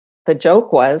The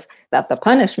joke was that the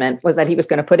punishment was that he was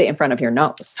going to put it in front of your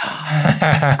nose.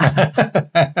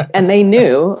 And they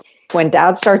knew when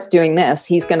dad starts doing this,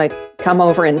 he's going to come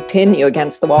over and pin you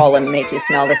against the wall and make you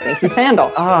smell the stinky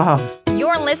sandal. Oh.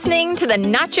 You're listening to the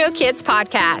Nacho Kids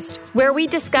Podcast, where we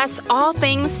discuss all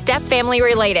things step-family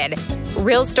related.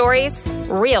 Real stories,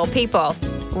 real people,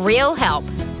 real help.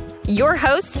 Your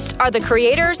hosts are the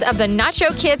creators of the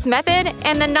Nacho Kids Method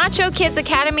and the Nacho Kids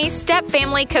Academy Step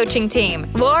Family Coaching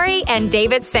Team, Lori and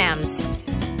David Sims.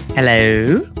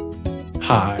 Hello.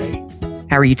 Hi.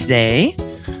 How are you today?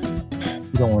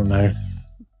 You don't want to know.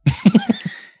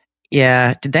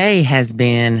 Yeah, today has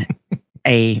been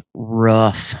a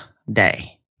rough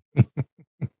day.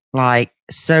 Like,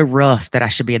 so rough that I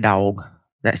should be a dog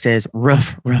that says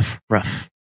rough, rough, rough.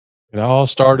 It all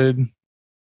started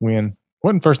when,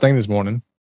 wasn't first thing this morning.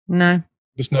 No.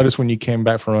 Just noticed when you came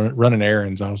back from running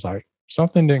errands, I was like,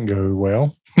 something didn't go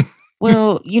well.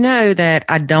 Well, you know that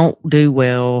I don't do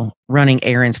well running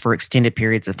errands for extended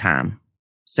periods of time.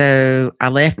 So I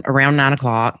left around 9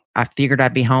 o'clock. I figured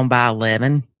I'd be home by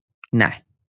 11. No. And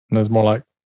it was more like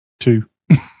 2.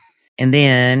 And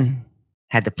then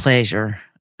had the pleasure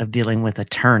of dealing with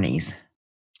attorneys.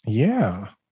 Yeah.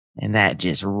 And that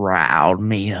just riled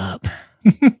me up.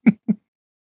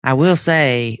 I will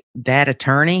say that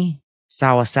attorney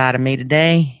saw a side of me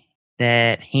today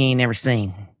that he ain't never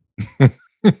seen.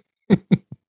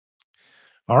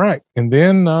 All right. And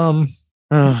then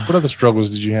what other struggles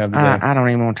did you have today? I don't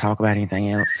even want to talk about anything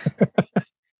else.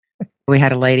 We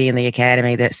had a lady in the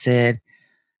academy that said,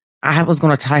 I was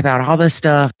going to type out all this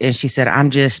stuff. And she said, I'm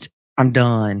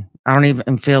done. I don't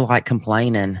even feel like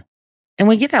complaining. And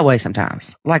we get that way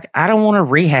sometimes. Like, I don't want to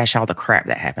rehash all the crap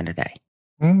that happened today.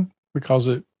 Because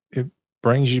it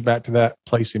brings you back to that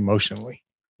place emotionally.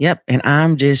 Yep. And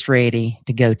I'm just ready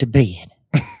to go to bed.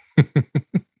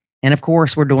 And of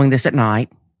course, we're doing this at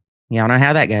night. Y'all know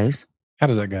how that goes. How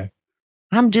does that go?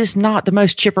 I'm just not the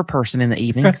most chipper person in the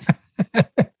evenings.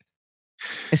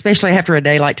 Especially after a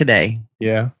day like today.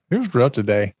 Yeah, it was rough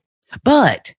today.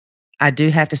 But I do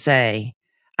have to say,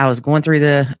 I was going through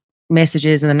the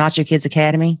messages in the Nacho Kids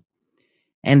Academy,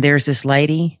 and there's this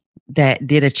lady that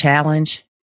did a challenge,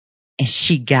 and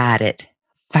she got it.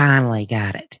 Finally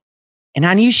got it. And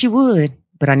I knew she would,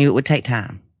 but I knew it would take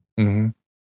time. Mm-hmm.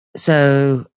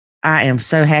 So I am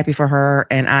so happy for her,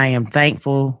 and I am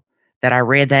thankful that I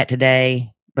read that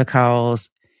today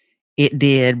because it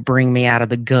did bring me out of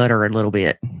the gutter a little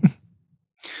bit.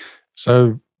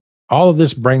 So all of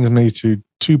this brings me to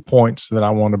 2 points that I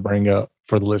want to bring up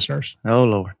for the listeners. Oh,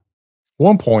 Lord.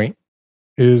 One point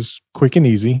is quick and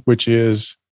easy, which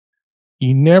is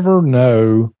you never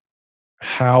know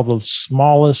how the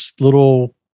smallest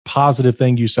little positive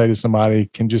thing you say to somebody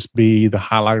can just be the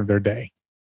highlight of their day.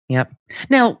 Yep.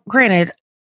 Now, granted,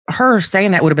 her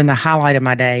saying that would have been the highlight of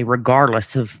my day,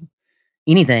 regardless of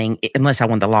anything, unless I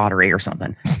won the lottery or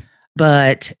something.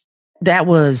 But that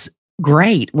was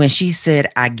great when she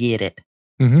said, I get it.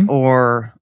 Mm-hmm.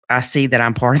 Or I see that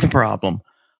I'm part of the problem.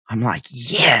 I'm like,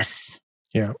 yes.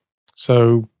 Yeah.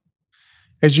 So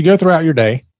as you go throughout your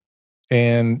day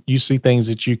and you see things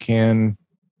that you can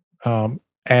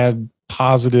add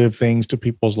positive things to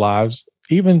people's lives,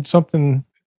 even something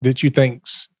that you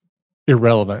think's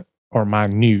irrelevant or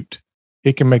minute,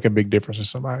 it can make a big difference to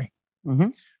somebody. Mm-hmm.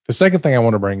 The second thing I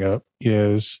want to bring up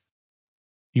is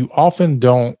you often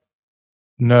don't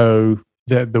know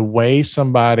that the way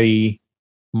somebody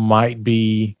might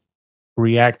be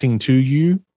reacting to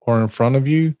you or in front of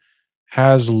you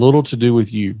has little to do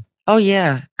with you. Oh,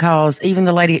 yeah. Because even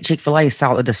the lady at Chick-fil-A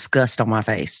saw the disgust on my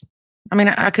face. I mean,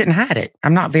 I couldn't hide it.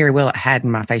 I'm not very well at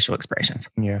hiding my facial expressions.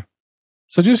 Yeah.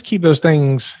 So just keep those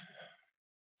things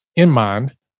in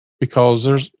mind, because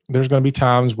there's going to be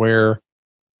times where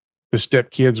the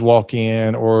stepkids walk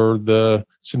in or the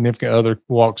significant other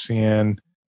walks in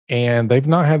and they've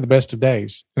not had the best of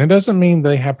days. And it doesn't mean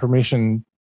they have permission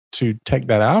to take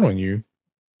that out on you.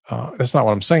 That's not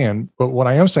what I'm saying. But what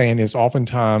I am saying is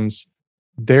oftentimes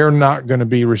they're not going to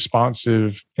be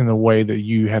responsive in the way that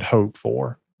you had hoped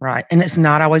for. Right. And it's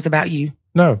not always about you.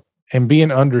 No. And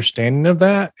being understanding of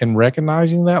that and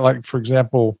recognizing that, like, for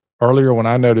example, earlier when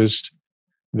I noticed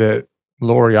that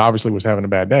Lori obviously was having a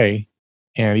bad day,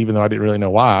 and even though I didn't really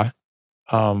know why,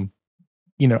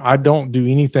 I don't do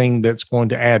anything that's going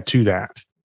to add to that.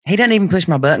 He doesn't even push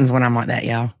my buttons when I'm like that,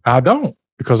 y'all. I don't,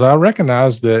 because I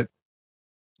recognize that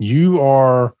you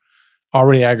are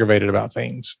already aggravated about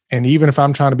things. And even if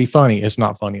I'm trying to be funny, it's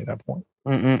not funny at that point.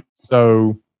 Mm-mm.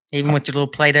 So even with your little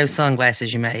Play-Doh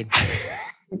sunglasses you made.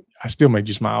 I still made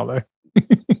you smile though.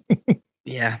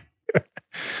 Yeah.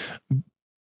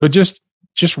 But just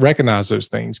just recognize those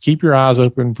things. Keep your eyes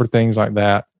open for things like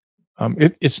that.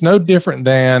 It's no different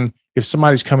than if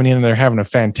somebody's coming in and they're having a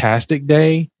fantastic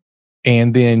day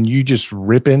and then you just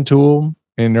rip into them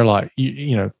and they're like,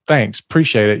 you know, thanks,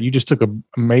 appreciate it. You just took an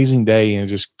amazing day and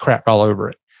just crapped all over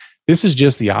it. This is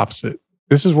just the opposite.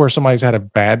 This is where somebody's had a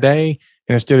bad day.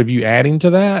 And instead of you adding to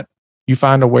that, you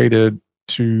find a way to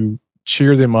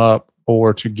cheer them up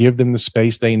or to give them the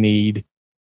space they need.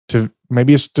 To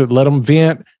maybe it's to let them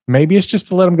vent. Maybe it's just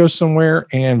to let them go somewhere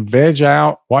and veg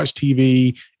out, watch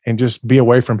TV, and just be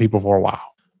away from people for a while.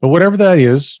 But whatever that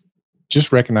is,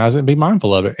 just recognize it and be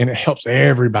mindful of it. And it helps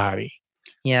everybody.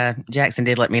 Yeah. Jackson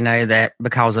did let me know that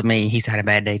because of me, he's had a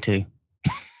bad day too.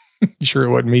 Sure it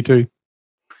wasn't me too?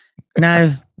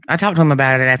 No, I talked to him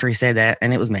about it after he said that,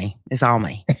 and it was me. It's all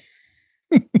me.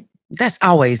 That's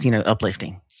always,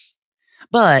 uplifting.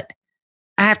 But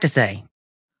I have to say,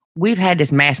 we've had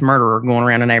this mass murderer going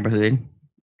around the neighborhood.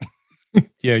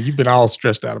 Yeah, you've been all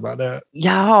stressed out about that.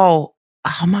 Y'all,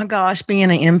 oh my gosh,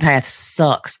 being an empath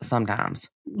sucks sometimes.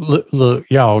 Look,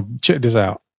 y'all, check this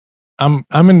out. I'm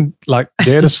in like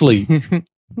dead asleep. A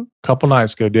couple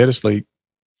nights ago, dead asleep.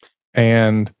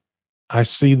 And I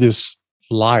see this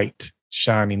light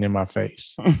shining in my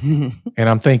face. And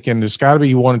I'm thinking there's got to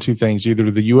be one of two things.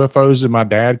 Either the UFOs that my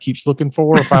dad keeps looking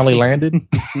for are finally landed.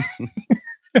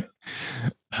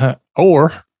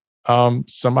 Or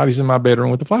somebody's in my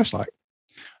bedroom with a flashlight.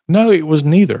 No, it was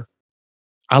neither.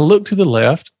 I look to the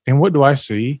left, and what do I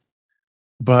see?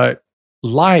 But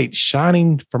light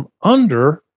shining from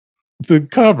under the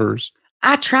covers.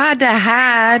 I tried to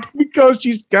hide. Because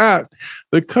she's got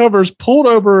the covers pulled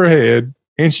over her head,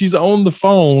 and she's on the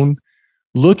phone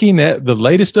looking at the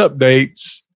latest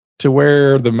updates to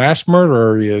where the mass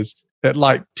murderer is at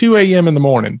like 2 a.m. in the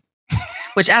morning.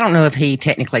 Which I don't know if he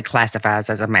technically classifies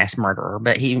as a mass murderer,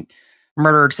 but he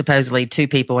murdered supposedly 2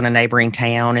 people in a neighboring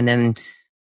town and then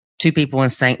 2 people in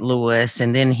St. Louis.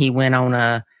 And then he went on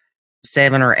a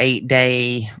 7 or 8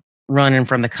 day running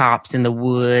from the cops in the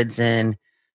woods. And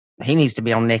he needs to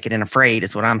be on Naked and Afraid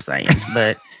is what I'm saying.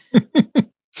 But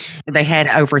they had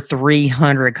over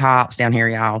 300 cops down here,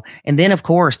 y'all. And then, of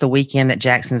course, the weekend that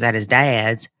Jackson's at his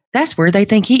dad's, that's where they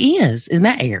think he is in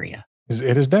that area. Is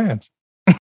at his dad's.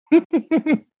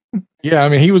 Yeah, I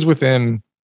mean, he was within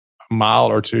a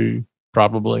mile or 2,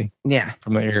 probably. Yeah,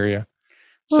 from the area.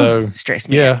 So stressed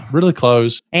me. Yeah, out. really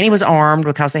close. And he was armed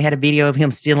because they had a video of him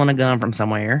stealing a gun from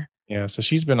somewhere. Yeah, so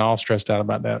she's been all stressed out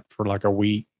about that for like a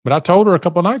week. But I told her a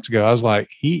couple of nights ago, I was like,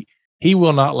 he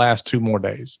will not last 2 more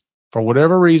days. For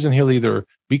whatever reason, he'll either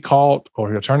be caught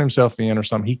or he'll turn himself in or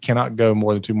something. He cannot go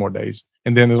more than 2 more days.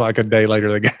 And then like a day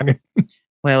later, they got him.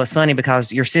 Well, it's funny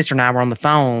because your sister and I were on the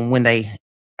phone when they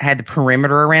had the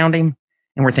perimeter around him.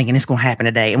 And we're thinking it's going to happen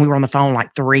today. And we were on the phone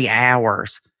like 3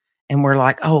 hours. And we're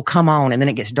like, oh, come on. And then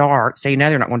it gets dark. So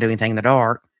they're not going to do anything in the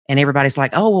dark. And everybody's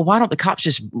like, oh, well, why don't the cops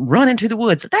just run into the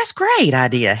woods? That's a great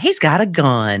idea. He's got a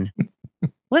gun.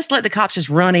 Let's let the cops just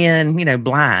run in,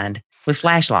 blind with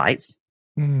flashlights.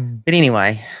 But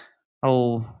anyway,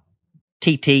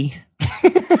 TT.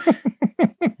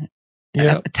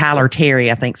 Yeah. Tyler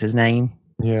Terry, I think's his name.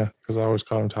 Yeah, because I always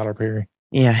call him Tyler Perry.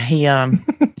 Yeah,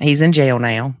 he's in jail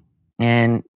now.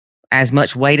 And as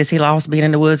much weight as he lost being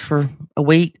in the woods for a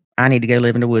week, I need to go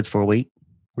live in the woods for a week.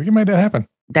 We can make that happen.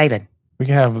 David. We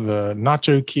can have the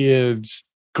Nacho Kids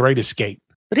Great Escape.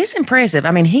 But it's impressive.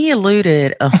 I mean, he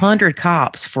eluded 100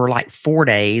 cops for like 4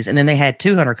 days, and then they had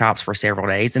 200 cops for several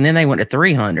days, and then they went to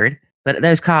 300. But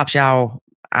those cops, y'all,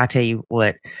 I tell you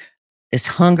what, it's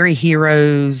Hungry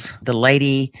Heroes. The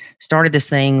lady started this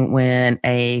thing when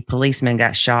a policeman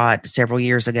got shot several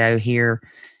years ago here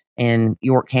in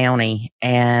York County,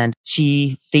 and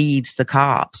she feeds the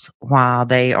cops while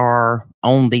they are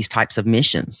on these types of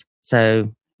missions. So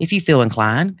if you feel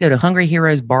inclined, go to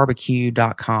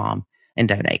hungryheroesbarbecue.com and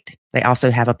donate. They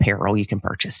also have apparel you can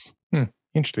purchase.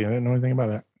 Interesting. I didn't know anything about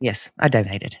that. Yes, I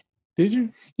donated. Did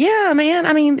you? Yeah, man.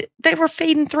 I mean, they were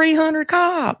feeding 300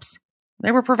 cops.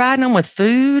 They were providing them with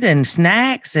food and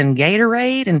snacks and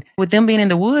Gatorade. And with them being in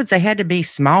the woods, they had to be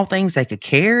small things they could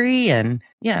carry. And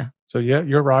yeah. So yeah,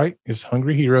 you're right. It's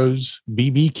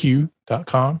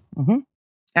hungryheroesbbq.com. Mm-hmm.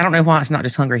 I don't know why it's not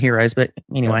just Hungry Heroes, but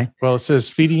anyway. Yeah. Well, it says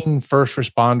feeding first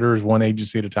responders one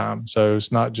agency at a time. So it's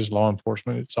not just law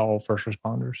enforcement. It's all first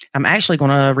responders. I'm actually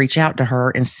going to reach out to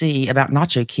her and see about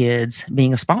Nacho Kids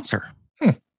being a sponsor.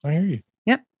 I hear you.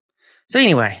 Yep. So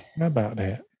anyway. How about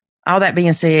that? All that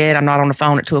being said, I'm not on the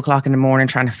phone at 2:00 in the morning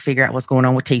trying to figure out what's going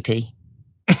on with TT.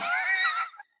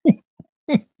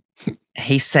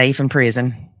 He's safe in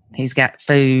prison. He's got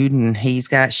food and he's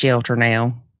got shelter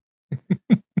now.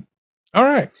 All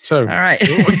right. So, All right.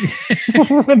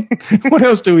 what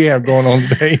else do we have going on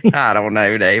today? I don't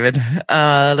know, David.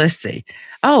 Let's see.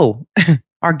 Oh,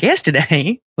 our guest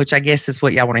today, which I guess is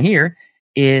what y'all want to hear,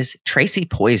 is Tracy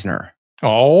Poizner.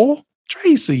 Oh,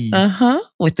 Tracy.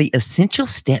 With the Essential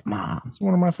Stepmom.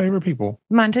 One of my favorite people.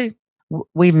 Mine too.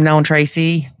 We've known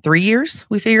Tracy 3 years,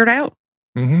 we figured out.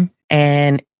 Mm-hmm.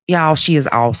 And y'all, she is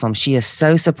awesome. She is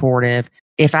so supportive.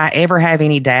 If I ever have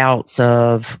any doubts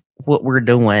of what we're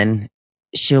doing,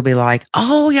 she'll be like,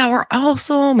 oh, y'all are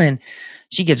awesome. And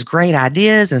she gives great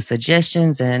ideas and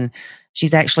suggestions. And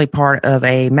she's actually part of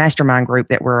a mastermind group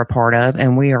that we're a part of.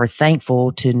 And we are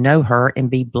thankful to know her and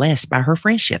be blessed by her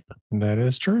friendship. That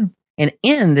is true. And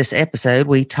in this episode,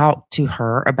 we talked to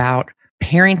her about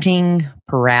parenting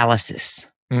paralysis.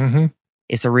 Mm-hmm.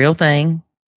 It's a real thing.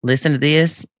 Listen to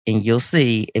this and you'll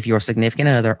see if your significant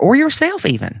other or yourself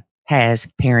even has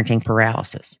parenting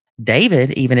paralysis.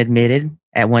 David even admitted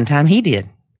at one time he did.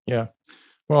 Yeah.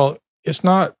 Well, it's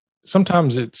not,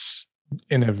 sometimes it's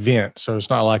an event. So it's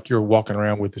not like you're walking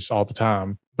around with this all the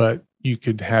time, but you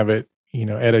could have it,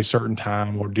 at a certain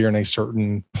time or during a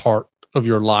certain part of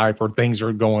your life or things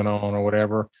are going on or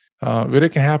whatever. But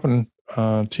it can happen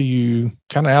to you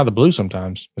kind of out of the blue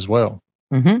sometimes as well.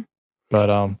 Mm-hmm. But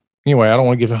anyway, I don't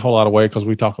want to give a whole lot away because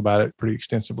we talk about it pretty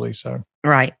extensively. So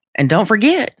right. And don't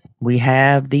forget, we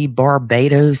have the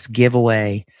Barbados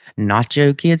giveaway,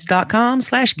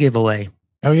 nachokids.com/giveaway.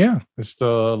 Oh, yeah. It's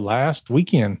the last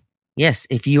weekend. Yes.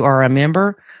 If you are a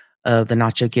member of the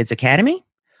Nacho Kids Academy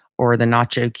or the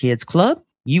Nacho Kids Club,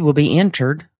 you will be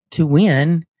entered to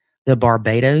win the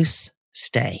Barbados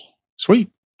stay. Sweet.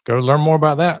 Go learn more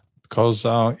about that because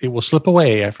it will slip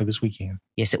away after this weekend.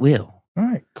 Yes, it will. All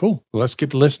right, cool. Well, let's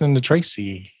get to listening to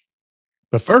Tracy.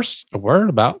 But first, a word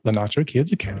about the Nacho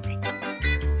Kids Academy.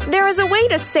 There is a way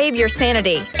to save your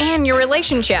sanity and your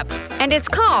relationship, and it's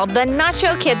called the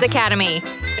Nacho Kids Academy.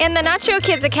 In the Nacho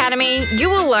Kids Academy, you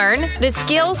will learn the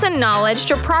skills and knowledge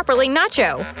to properly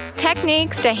nacho,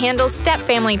 techniques to handle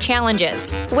step-family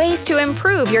challenges, ways to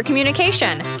improve your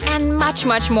communication, and much,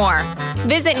 much more.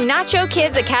 Visit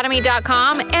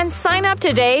NachoKidsAcademy.com and sign up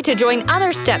today to join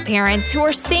other step parents who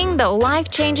are seeing the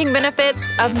life-changing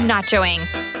benefits of nachoing.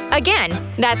 Again,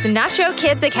 that's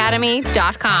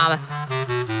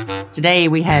NachoKidsAcademy.com. Today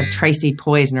we have Tracy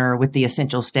Poizner with the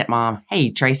Essential Stepmom. Hey,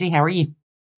 Tracy, how are you?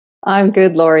 I'm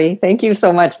good, Lori. Thank you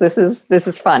so much. This is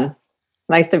fun. It's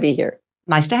nice to be here.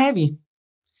 Nice to have you.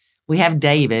 We have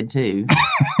David too.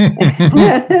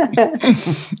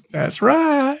 That's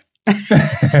right.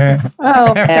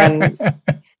 Oh, man.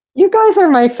 You guys are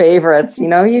my favorites.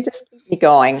 You just keep me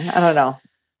going. I don't know.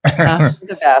 You're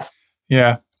the best.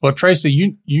 Yeah. Well,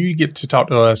 Tracy, you get to talk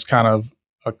to us kind of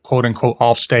a quote unquote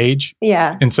off stage.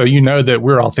 Yeah. And so that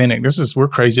we're authentic. We're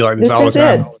crazy like this all the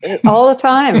time. All the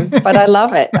time. But I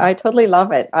love it. I totally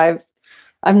love it. I've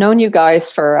known you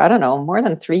guys for, I don't know, more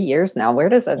than 3 years now. Where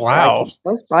does it go? Wow. It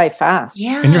goes by fast.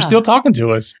 Yeah. And you're still talking to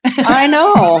us. I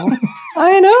know.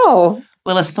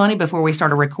 Well, it's funny, before we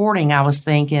started recording, I was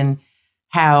thinking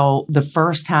how the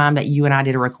first time that you and I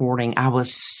did a recording, I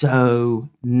was so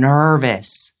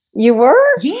nervous. You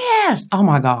were? Yes. Oh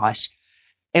my gosh.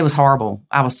 It was horrible.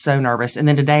 I was so nervous. And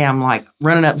then today I'm like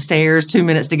running up the stairs, 2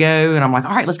 minutes to go. And I'm like,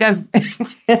 all right, let's go.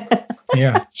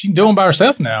 Yeah. She's doing by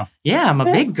herself now. Yeah. I'm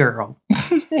a big girl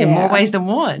in more ways than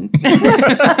one.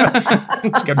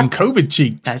 She's got them COVID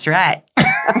cheeks. That's right.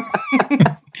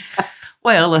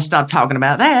 Well, let's stop talking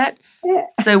about that. Yeah.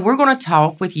 So we're going to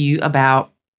talk with you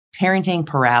about parenting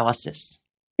paralysis.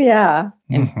 Yeah.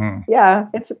 Mm-hmm. Yeah.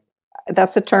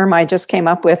 That's a term I just came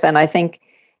up with. And I think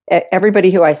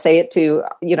everybody who I say it to,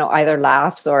 either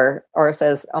laughs or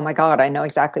says, oh my God, I know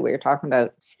exactly what you're talking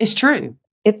about. It's true.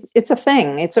 It's a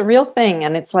thing. It's a real thing.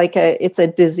 And it's like it's a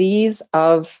disease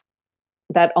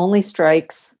that only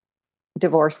strikes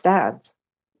divorced dads.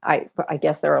 I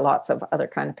guess there are lots of other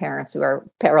kind of parents who are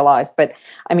paralyzed, but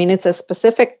I mean, it's a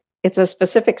specific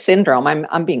syndrome.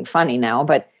 I'm being funny now,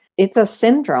 but it's a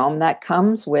syndrome that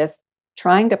comes with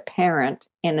trying to parent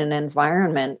in an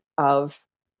environment of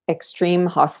extreme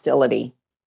hostility,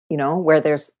 where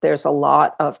there's a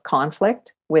lot of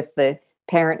conflict with the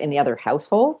parent in the other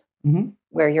household, mm-hmm.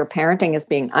 where your parenting is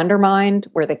being undermined,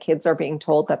 where the kids are being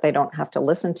told that they don't have to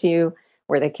listen to you,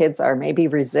 where the kids are maybe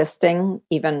resisting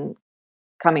even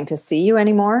coming to see you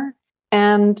anymore.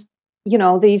 And,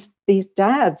 these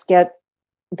dads get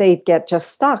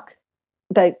just stuck.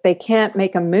 They can't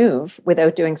make a move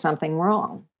without doing something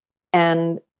wrong.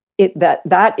 And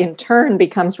that in turn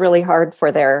becomes really hard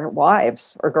for their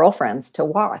wives or girlfriends to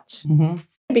watch, mm-hmm.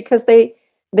 because they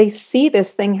see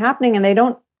this thing happening and they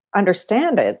don't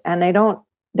understand it. And they don't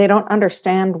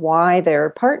understand why their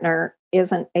partner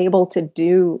isn't able to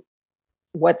do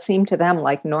what seem to them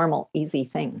like normal, easy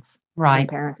things in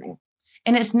parenting.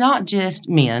 And it's not just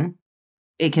men.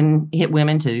 It can hit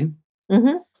women too.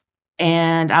 Mm-hmm.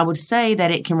 And I would say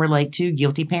that it can relate to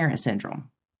guilty parent syndrome.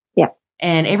 Yeah.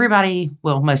 And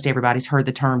most everybody's heard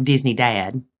the term Disney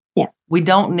dad. Yeah. We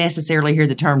don't necessarily hear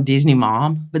the term Disney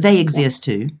mom, but they exist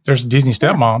too. There's Disney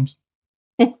stepmoms.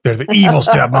 They're the evil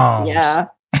stepmoms. Yeah.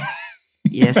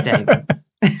 Yes, David.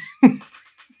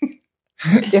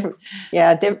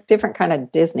 Different kind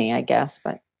of Disney, I guess.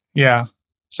 But yeah.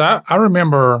 So I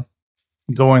remember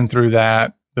going through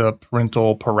the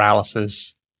parental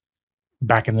paralysis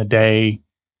back in the day.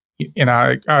 And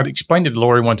I explained it to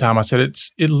Lori one time. I said,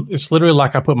 it's literally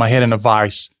like I put my head in a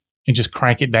vice and just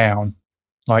crank it down.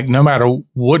 Like no matter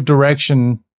what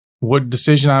direction, what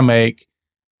decision I make,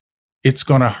 it's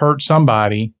going to hurt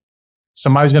somebody.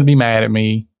 Somebody's going to be mad at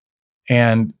me.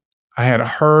 And I had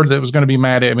her that was going to be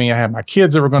mad at me. I had my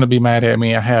kids that were going to be mad at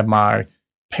me. I had my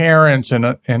parents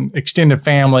and extended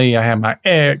family. I had my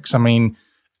ex. I mean,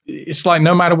 it's like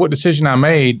no matter what decision I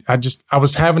made, I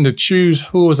was having to choose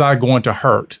who was I going to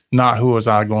hurt, not who was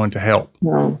I going to help.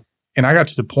 No. And I got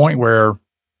to the point where,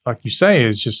 like you say,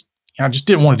 I just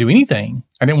didn't want to do anything.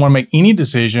 I didn't want to make any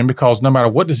decision because no matter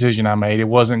what decision I made, it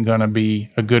wasn't going to be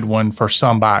a good one for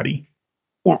somebody.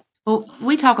 Yeah. Well,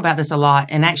 we talk about this a lot,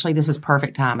 and actually this is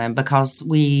perfect timing because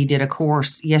we did a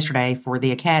course yesterday for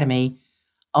the Academy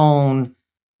on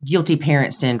guilty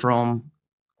parent syndrome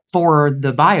for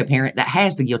the bio parent that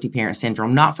has the guilty parent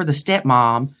syndrome, not for the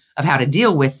stepmom of how to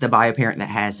deal with the bio parent that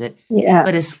has it. Yeah.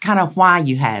 But it's kind of why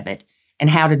you have it and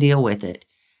how to deal with it.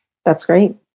 That's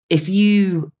great. If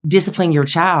you discipline your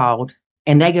child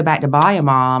and they go back to bio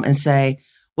mom and say,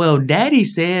 well, daddy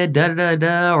said da da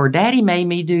da, or daddy made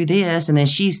me do this. And then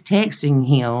she's texting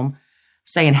him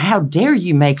saying, how dare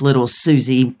you make little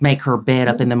Susie make her bed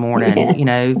up in the morning?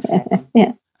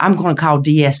 Yeah. I'm going to call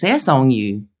DSS on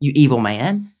you, you evil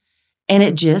man. And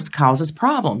it just causes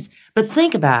problems. But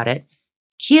think about it.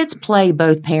 Kids play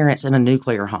both parents in a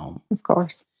nuclear home. Of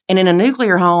course. And in a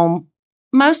nuclear home,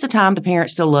 most of the time, the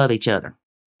parents still love each other.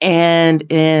 And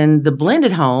in the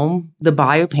blended home, the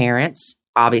bio parents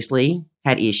obviously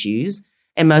had issues.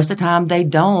 And most of the time, they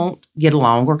don't get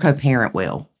along or co-parent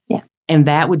well. Yeah. And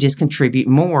that would just contribute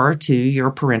more to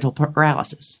your parental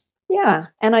paralysis. Yeah.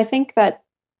 And I think that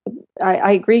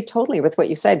I agree totally with what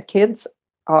you said. Kids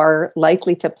are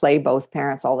likely to play both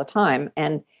parents all the time.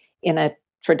 And in a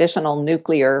traditional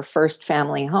nuclear first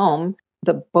family home,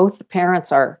 both the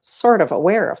parents are sort of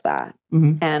aware of that.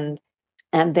 Mm-hmm.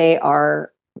 And they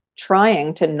are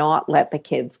trying to not let the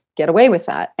kids get away with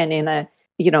that. And in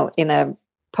a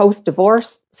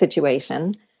post-divorce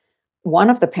situation,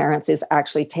 one of the parents is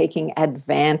actually taking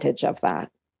advantage of that.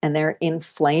 And they're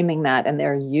inflaming that and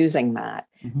they're using that.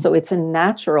 Mm-hmm. So it's a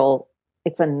natural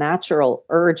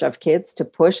urge of kids to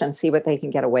push and see what they can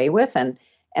get away with and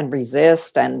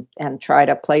resist and try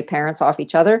to play parents off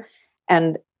each other.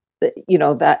 And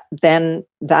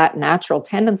that natural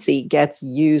tendency gets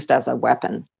used as a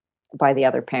weapon by the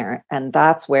other parent. And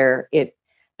that's where you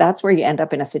end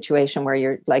up in a situation where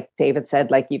you're, like David said,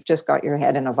 like you've just got your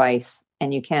head in a vice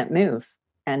and you can't move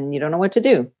and you don't know what to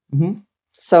do. Mm-hmm.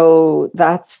 So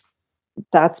that's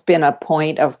been a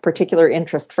point of particular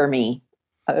interest for me,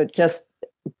 just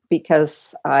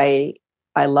because I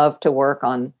love to work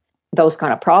on those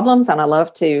kind of problems, and I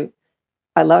love to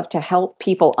help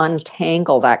people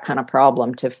untangle that kind of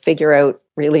problem to figure out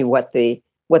really what the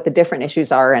different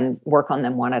issues are and work on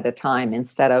them one at a time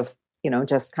instead of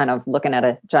just kind of looking at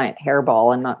a giant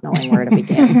hairball and not knowing where to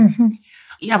begin.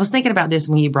 Yeah, I was thinking about this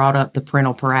when you brought up the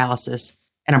parental paralysis.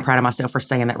 And I'm proud of myself for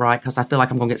saying that right because I feel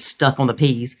like I'm going to get stuck on the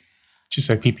P's. Just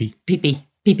say PP.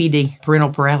 PPD,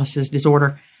 parental paralysis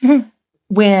disorder. Mm-hmm.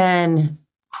 When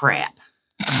crap.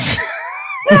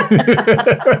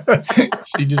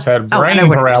 She just had brain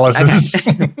paralysis.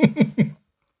 Okay.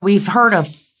 We've heard of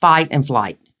fight and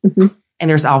flight. Mm-hmm. And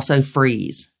there's also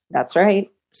freeze. That's right.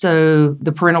 So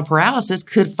the parental paralysis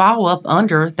could fall up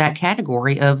under that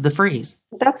category of the freeze.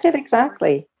 That's it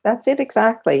exactly.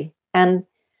 And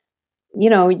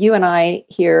you and I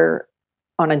hear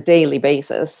on a daily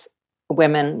basis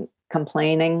women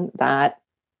complaining that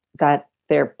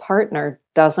their partner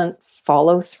doesn't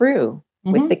follow through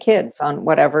mm-hmm. with the kids on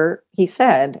whatever he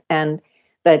said, and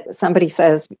that somebody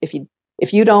says, if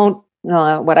you don't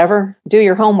do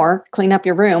your homework, clean up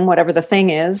your room, whatever the thing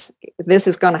is, this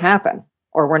is going to happen,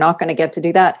 or we're not going to get to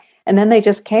do that, and then they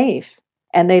just cave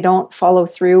and they don't follow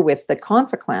through with the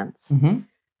consequence. Mm-hmm.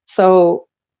 So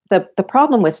the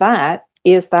problem with that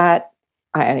is that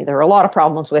there are a lot of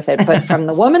problems with it, but from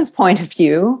the woman's point of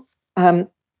view,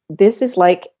 this is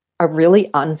like a really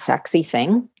unsexy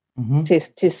thing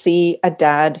to see a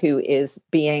dad who is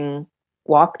being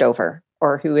walked over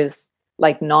or who is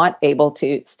like not able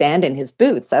to stand in his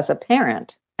boots as a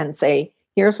parent and say,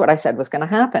 here's what I said was going to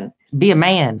happen. Be a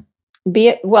man.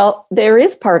 Well, there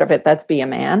is part of it that's be a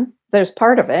man. There's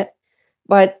part of it.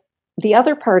 But the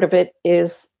other part of it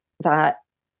is that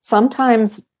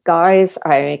sometimes guys,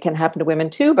 it can happen to women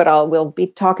too, but we'll be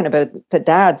talking about the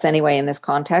dads anyway in this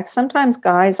context. Sometimes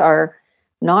guys are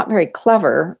not very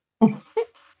clever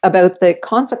about the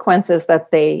consequences that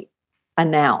they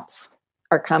announce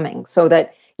are coming, so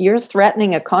that you're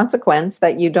threatening a consequence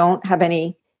that you don't have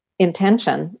any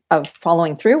intention of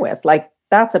following through with. Like,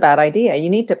 that's a bad idea. You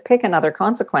need to pick another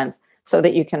consequence so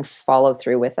that you can follow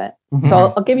through with it.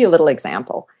 So I'll give you a little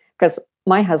example, because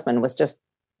my husband was just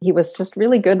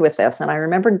really good with this. And I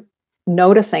remember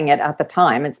noticing it at the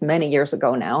time. It's many years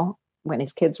ago now, when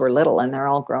his kids were little, and they're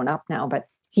all grown up now. But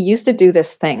he used to do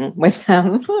this thing with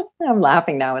them. I'm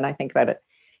laughing now when I think about it.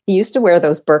 He used to wear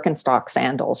those Birkenstock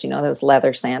sandals, those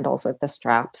leather sandals with the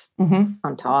straps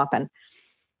on top.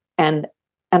 And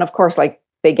of course, like,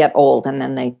 they get old and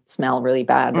then they smell really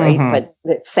bad, right? But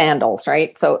it's sandals,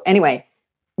 right? So anyway,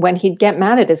 when he'd get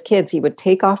mad at his kids, he would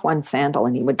take off one sandal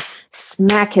and he would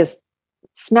smack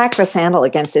the sandal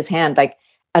against his hand, like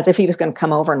as if he was going to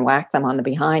come over and whack them on the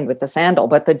behind with the sandal.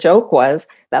 But the joke was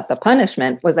that the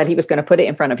punishment was that he was going to put it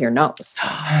in front of your nose.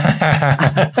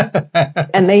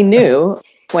 And they knew,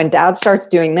 when dad starts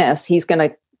doing this, he's going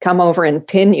to come over and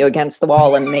pin you against the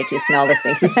wall and make you smell the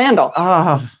stinky sandal.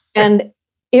 And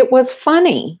it was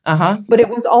funny, but it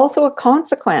was also a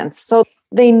consequence. So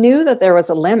they knew that there was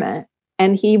a limit,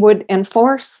 and he would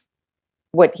enforce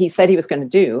what he said he was going to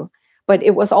do. But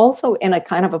it was also in a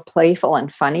kind of a playful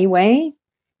and funny way,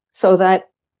 so that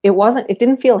it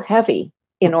didn't feel heavy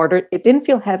it didn't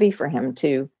feel heavy for him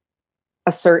to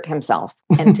assert himself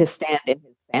and to stand in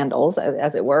his sandals,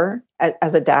 as it were,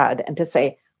 as a dad, and to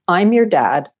say, I'm your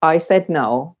dad. I said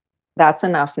no. That's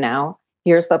enough now.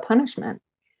 Here's the punishment.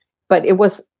 But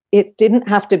it didn't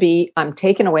have to be, I'm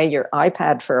taking away your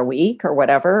iPad for a week or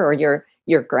whatever, or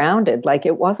you're grounded. Like,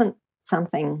 it wasn't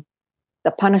something,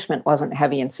 the punishment wasn't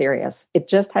heavy and serious. It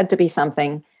just had to be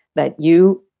something that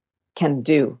you can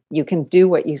do. You can do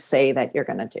what you say that you're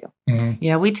going to do.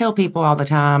 Yeah, we tell people all the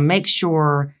time, make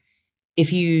sure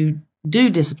if you do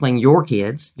discipline your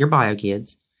kids, your bio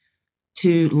kids,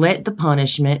 to let the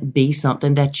punishment be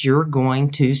something that you're going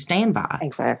to stand by.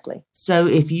 Exactly. So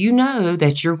if you know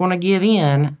that you're going to give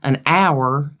in an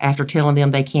hour after telling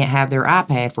them they can't have their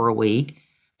iPad for a week,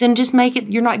 then just make it,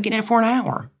 you're not getting it for an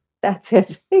hour. That's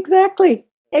it. Exactly.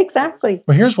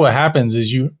 Well, here's what happens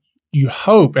is you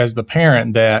hope as the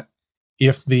parent that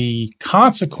if the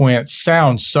consequence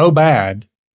sounds so bad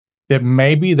that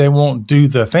maybe they won't do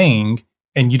the thing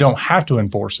and you don't have to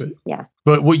enforce it. Yeah.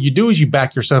 But what you do is you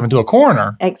back yourself into a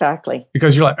corner. Exactly.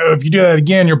 Because you're like, oh, if you do that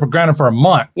again, you're grounded for a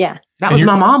month. Yeah. That was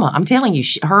my mama. I'm telling you,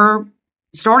 her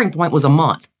starting point was a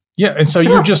month. Yeah. And so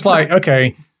you're just like,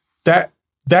 okay,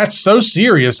 that's so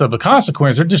serious of a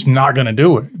consequence. They're just not going to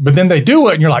do it. But then they do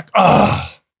it and you're like,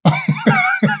 oh.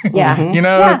 Yeah.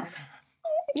 Yeah.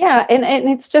 Yeah. And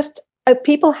it's just,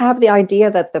 people have the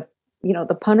idea that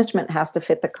the punishment has to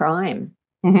fit the crime.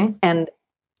 And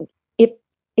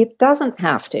it doesn't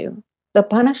have to. The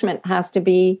punishment has to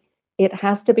be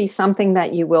something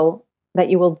that you will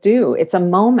do. It's a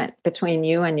moment between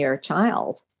you and your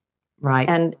child. Right.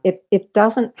 And it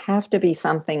doesn't have to be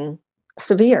something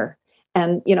severe.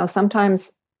 And,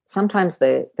 sometimes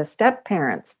the step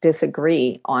parents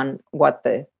disagree on what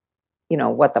the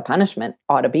punishment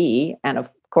ought to be. And of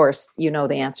course, the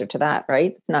answer to that,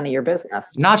 right? It's none of your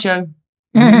business. Nacho.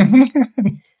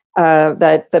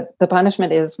 That the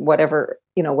punishment is whatever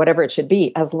it should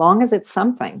be, as long as it's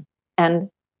something. And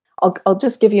I'll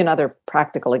just give you another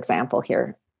practical example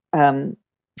here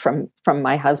from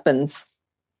my husband's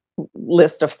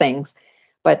list of things.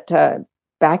 But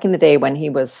back in the day when he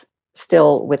was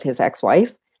still with his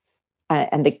ex-wife,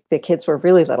 and the kids were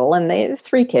really little, and they have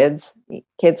 3 kids.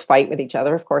 Kids fight with each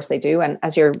other, of course they do. And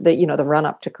as the run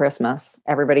up to Christmas,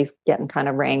 everybody's getting kind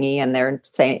of rangy, and they're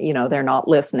saying, they're not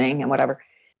listening and whatever.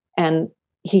 And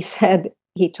he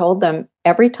told them,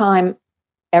 every time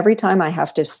I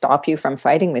have to stop you from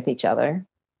fighting with each other,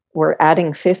 we're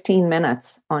adding 15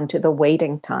 minutes onto the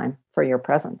waiting time for your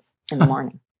presence in the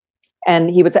morning. And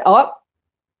he would say,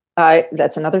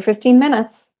 that's another 15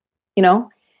 minutes,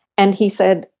 And he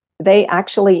said, they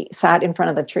actually sat in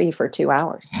front of the tree for 2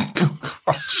 hours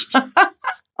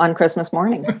on Christmas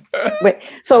morning.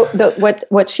 So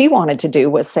what she wanted to do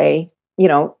was say,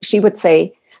 she would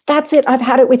say, that's it. I've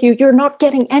had it with you. You're not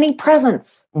getting any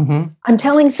presents. Mm-hmm. I'm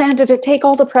telling Santa to take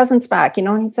all the presents back,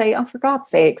 and he'd say, oh, for God's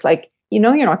sakes, like, you're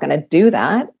not going to do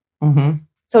that. Mm-hmm.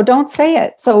 So don't say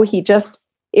it. So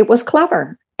it was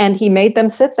clever. And he made them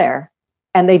sit there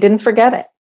and they didn't forget it.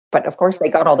 But of course they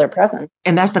got all their presents.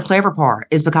 And that's the clever part,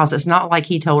 is because it's not like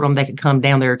he told them they could come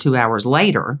down there 2 hours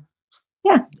later.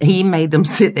 Yeah. He made them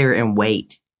sit there and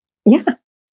wait. Yeah.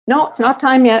 No, it's not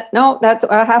time yet. No, that's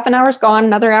half an hour's gone,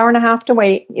 another hour and a half to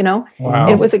wait, Wow.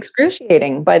 It was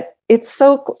excruciating, but it's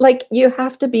so like, you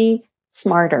have to be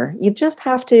smarter. You just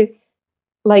have to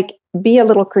like be a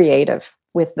little creative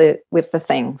with the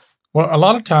things. Well, a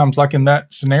lot of times, like in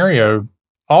that scenario,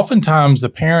 oftentimes the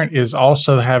parent is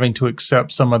also having to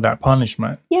accept some of that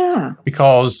punishment. Yeah.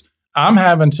 Because I'm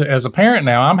having to, as a parent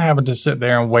now, I'm having to sit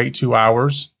there and wait 2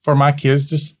 hours for my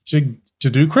kids to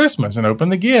do Christmas and open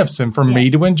the gifts and for me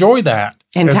to enjoy that.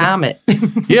 And time it.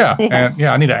 Yeah. And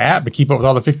I need an app to keep up with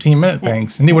all the 15-minute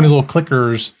things. I need one of those little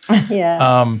clickers.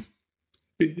 Yeah.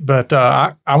 But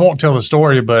I won't tell the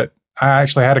story, but I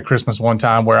actually had a Christmas one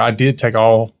time where I did take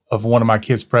all of one of my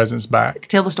kids' presents back.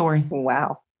 Tell the story.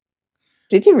 Wow.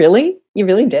 Did you really? You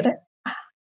really did it?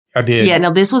 I did. Yeah.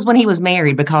 Now, this was when he was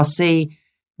married, because, see,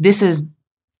 this is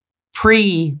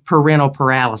pre-parental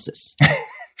paralysis.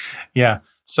 Yeah.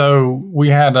 So we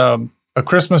had a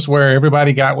Christmas where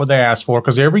everybody got what they asked for,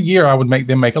 because every year I would make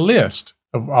them make a list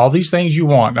of all these things you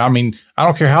want. I mean, I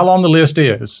don't care how long the list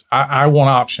is. I want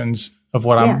options of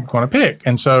what I'm going to pick.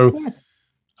 And so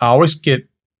I always get,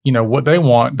 what they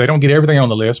want. They don't get everything on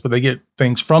the list, but they get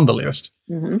things from the list.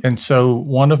 Mm-hmm. And so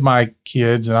one of my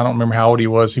kids, and I don't remember how old he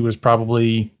was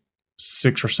probably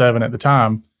 6 or 7 at the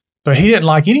time, but he didn't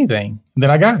like anything that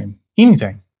I got him.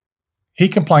 Anything. He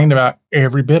complained about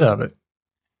every bit of it.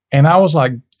 And I was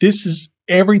like, this is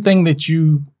everything that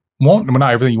you want. Well,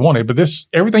 not everything you wanted, but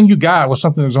everything you got was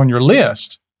something that was on your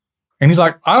list. And he's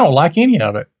like, I don't like any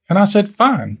of it. And I said,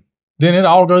 fine. Then it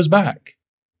all goes back.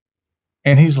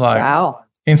 And he's like, wow.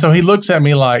 And so he looks at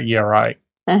me like, yeah, right.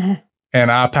 Uh-huh.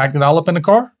 And I packed it all up in the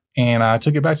car and I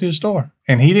took it back to the store.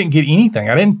 And he didn't get anything.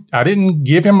 I didn't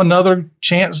give him another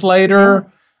chance later.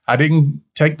 I didn't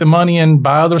take the money and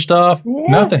buy other stuff. Yeah,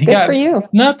 nothing. He got for you.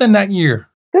 Nothing that year.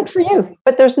 Good for you.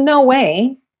 But there's no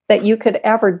way that you could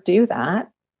ever do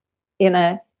that in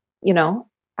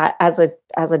as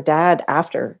a dad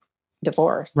after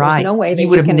divorce. Right. There's no way that you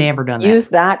would have can never done that. Use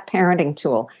that parenting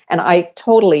tool. And I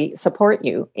totally support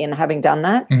you in having done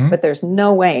that. Mm-hmm. But there's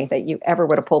no way that you ever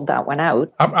would have pulled that one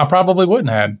out. I probably wouldn't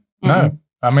have. Mm-hmm. No.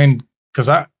 I mean, because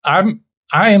I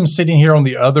am sitting here on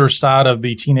the other side of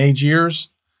the teenage years.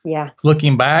 Yeah.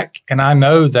 Looking back, and I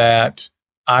know that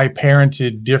I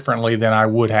parented differently than I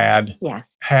would had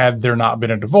there not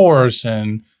been a divorce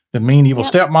and the mean evil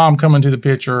stepmom come into the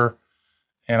picture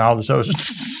and all this other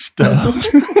stuff.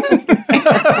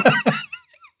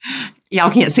 Y'all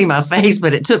can't see my face,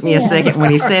 but it took me a second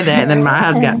when he said that, and then my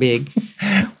eyes got big.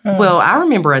 Well, I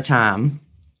remember a time.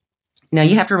 Now,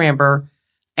 you have to remember,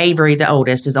 Avery, the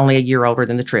oldest, is only a year older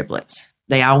than the triplets.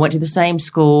 They all went to the same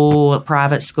school, a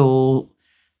private school.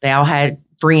 They all had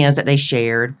friends that they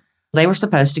shared. They were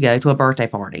supposed to go to a birthday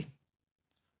party.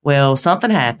 Well, something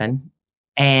happened,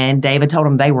 and David told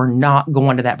them they were not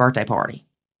going to that birthday party.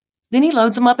 Then he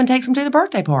loads them up and takes them to the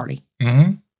birthday party.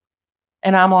 Mm-hmm.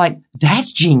 And I'm like,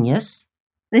 that's genius.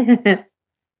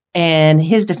 And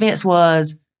his defense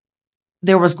was,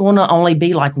 there was going to only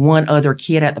be like one other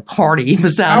kid at the party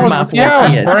besides my 4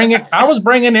 kids. I was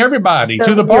bringing everybody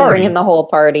to the You're party. bringing the whole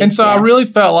party. And so I really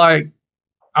felt like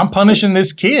I'm punishing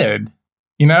this kid,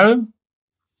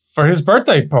 for his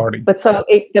birthday party. But so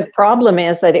the problem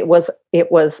is that it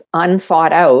was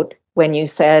unthought out when you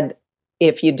said,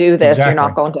 if you do this, you're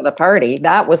not going to the party.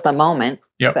 That was the moment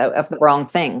of the wrong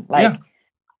thing.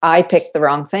 I picked the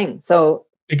wrong thing. So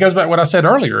it goes back to what I said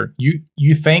earlier.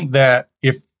 You think that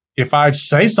if I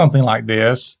say something like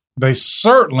this, they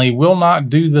certainly will not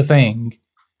do the thing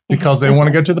because they want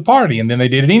to go to the party. And then they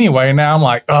did it anyway. And now I'm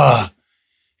like,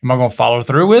 am I going to follow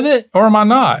through with it or am I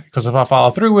not? Because if I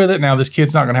follow through with it, now this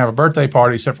kid's not going to have a birthday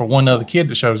party except for one other kid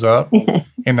that shows up,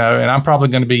 and I'm probably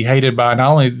going to be hated by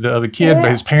not only the other kid, but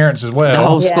his parents as well. The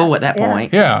whole school at that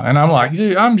point. Yeah. And I'm like,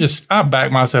 dude, I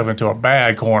backed myself into a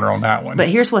bad corner on that one. But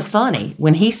here's what's funny.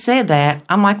 When he said that,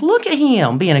 I'm like, look at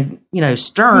him being a,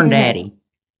 stern daddy.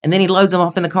 And then he loads them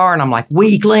up in the car and I'm like,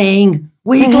 weakling.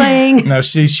 No,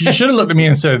 she should have looked at me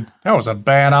and said, that was a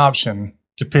bad option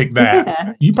to pick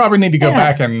that. You probably need to go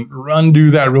back and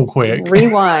undo that real quick.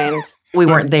 Rewind. We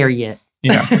weren't there yet.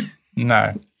 Yeah.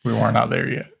 No, we were not there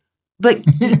yet. But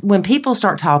when people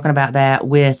start talking about that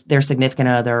with their significant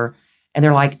other and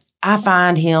they're like, I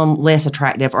find him less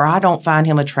attractive, or I don't find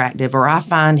him attractive, or I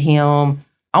find him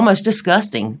almost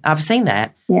disgusting. I've seen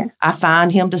that. Yeah. I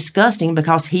find him disgusting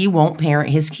because he won't parent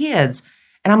his kids.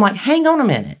 And I'm like, hang on a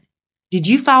minute. Did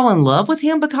you fall in love with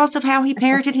him because of how he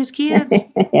parented his kids?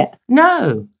 Yeah.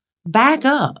 No. Back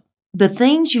up. The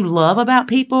things you love about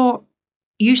people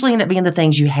usually end up being the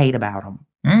things you hate about them.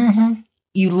 Mm-hmm.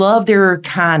 You love their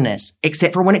kindness,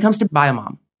 except for when it comes to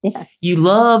biomom. Yeah. You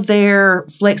love their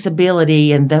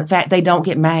flexibility and the fact they don't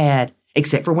get mad,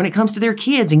 except for when it comes to their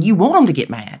kids and you want them to get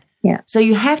mad. Yeah. So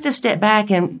you have to step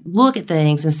back and look at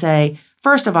things and say,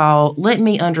 first of all, let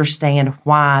me understand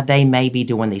why they may be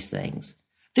doing these things.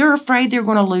 They're afraid they're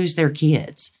going to lose their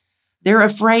kids. They're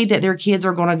afraid that their kids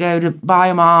are going to go to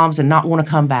biomoms and not want to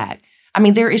come back. I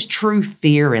mean, there is true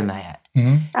fear in that.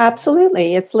 Mm-hmm.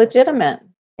 Absolutely. It's legitimate.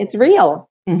 It's real.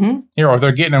 Mm-hmm. Yeah, or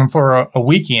they're getting them for a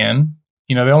weekend.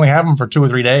 You know, they only have them for 2 or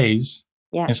 3 days.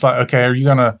 Yeah. It's like, okay, are you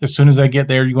going to, as soon as they get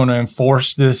there, you're going to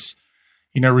enforce this,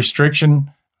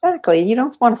 restriction? Exactly. You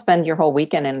don't want to spend your whole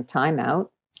weekend in a timeout.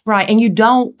 Right. And you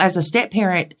don't, as a step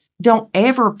parent, don't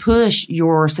ever push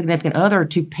your significant other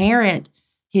to parent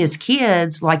his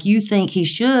kids like you think he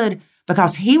should,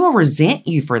 because he will resent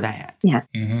you for that. Yeah.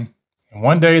 Mm-hmm. And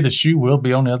one day the shoe will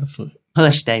be on the other foot.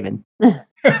 Hush, David.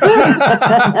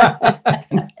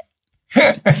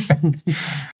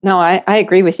 No, I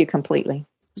agree with you completely.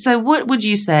 So what would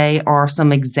you say are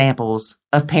some examples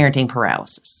of parenting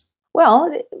paralysis?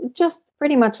 Well, just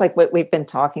pretty much like what we've been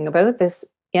talking about, this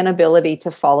inability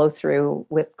to follow through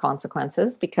with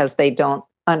consequences because they don't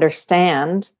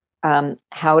understand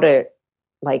how to,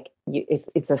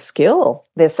 it's a skill,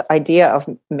 this idea of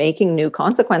making new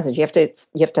consequences. You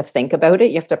have to think about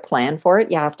it. You have to plan for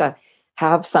it. You have to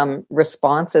have some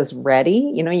responses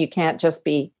ready. You can't just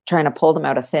be trying to pull them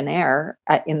out of thin air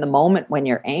in the moment when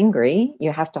you're angry.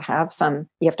 You have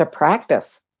to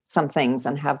practice some things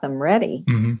and have them ready.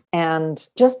 Mm-hmm. And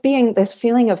just being this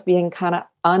feeling of being kind of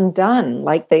undone,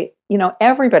 like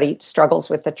everybody struggles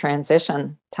with the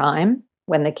transition time.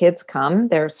 When the kids come,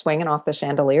 they're swinging off the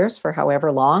chandeliers for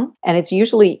however long. And it's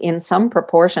usually in some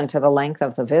proportion to the length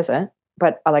of the visit.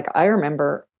 But I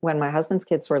remember when my husband's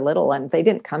kids were little and they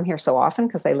didn't come here so often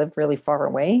because they lived really far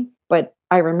away. But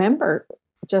I remember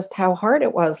just how hard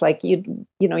it was.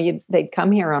 They'd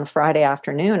come here on Friday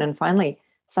afternoon and finally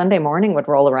Sunday morning would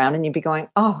roll around and you'd be going,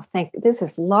 oh, this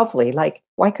is lovely. Like,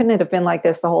 why couldn't it have been like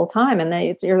this the whole time?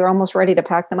 And you're almost ready to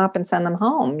pack them up and send them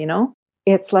home.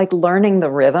 It's like learning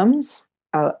the rhythms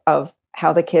of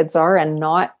how the kids are and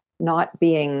not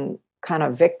being kind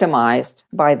of victimized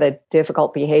by the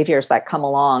difficult behaviors that come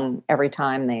along every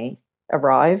time they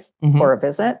arrive for a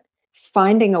visit.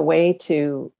 Finding a way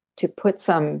to put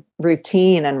some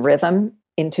routine and rhythm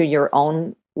into your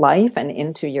own life and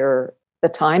into the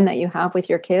time that you have with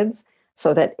your kids,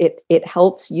 so that it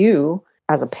helps you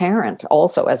as a parent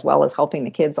also, as well as helping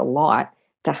the kids a lot,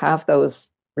 to have those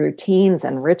routines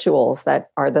and rituals that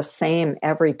are the same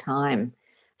every time,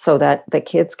 so that the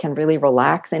kids can really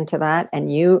relax into that.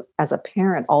 And you as a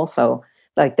parent also,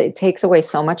 it takes away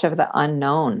so much of the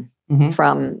unknown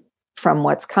from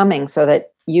what's coming, so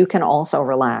that you can also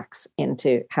relax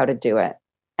into how to do it.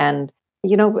 And,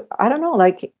 I don't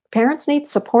know, parents need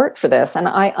support for this. And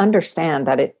I understand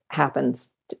that it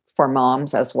happens for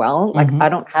moms as well. I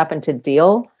don't happen to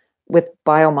deal with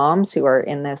bio moms who are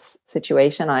in this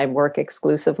situation. I work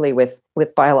exclusively with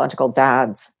biological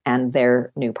dads and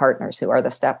their new partners who are the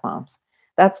stepmoms.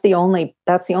 That's the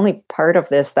only part of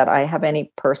this that I have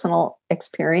any personal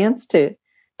experience to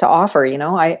offer.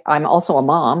 I'm also a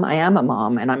mom. I am a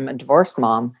mom and I'm a divorced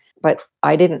mom, but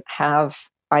I didn't have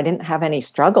any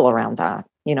struggle around that.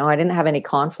 I didn't have any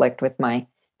conflict with my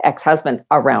ex-husband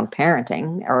around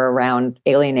parenting or around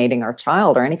alienating our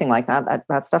child or anything like that.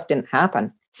 That stuff didn't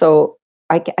happen. So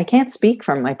I can't speak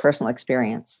from my personal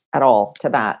experience at all to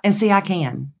that. And see, I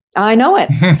can. I know it.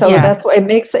 So that's why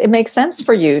it makes sense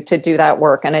for you to do that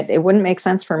work. And it wouldn't make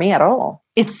sense for me at all.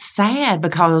 It's sad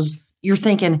because you're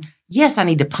thinking, yes, I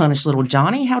need to punish little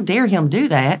Johnny. How dare him do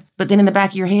that? But then in the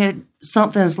back of your head,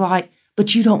 something's like,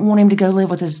 but you don't want him to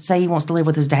go say he wants to live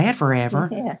with his dad forever.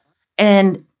 Yeah.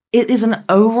 And it is an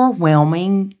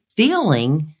overwhelming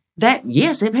feeling that,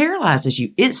 yes, it paralyzes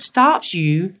you. It stops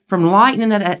you from lightening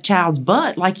that child's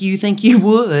butt like you think you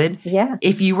would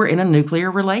if you were in a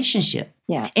nuclear relationship.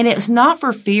 Yeah. And it's not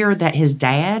for fear that his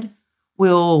dad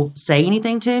will say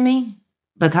anything to me,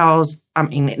 because,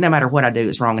 no matter what I do,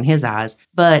 it's wrong in his eyes.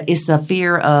 But it's the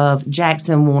fear of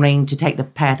Jackson wanting to take the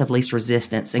path of least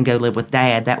resistance and go live with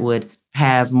dad that would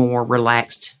have more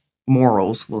relaxed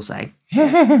morals, we'll say,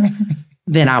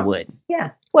 than I would.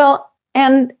 Yeah. Well,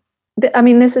 and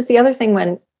this is the other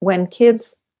thing when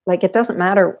kids, Like, it doesn't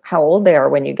matter how old they are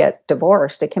when you get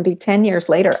divorced. It can be 10 years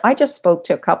later. I just spoke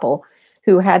to a couple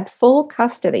who had full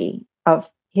custody of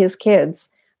his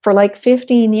kids for like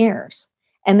 15 years.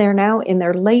 And they're now in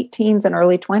their late teens and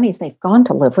early 20s. They've gone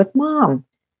to live with mom.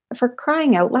 For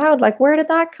crying out loud, like, where did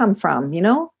that come from? You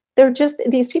know,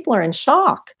 these people are in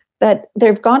shock that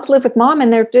they've gone to live with mom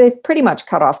and they've pretty much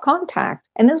cut off contact.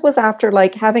 And this was after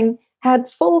like having had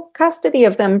full custody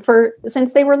of them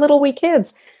since they were little wee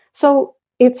kids. So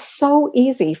it's so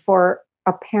easy for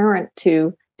a parent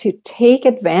to take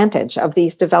advantage of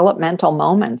these developmental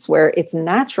moments where it's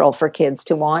natural for kids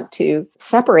to want to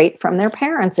separate from their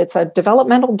parents. It's a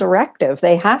developmental directive.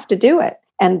 They have to do it.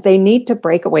 And they need to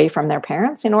break away from their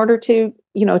parents in order to,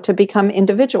 to become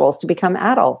individuals, to become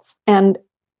adults. And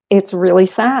it's really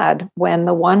sad when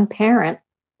the one parent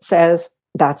says,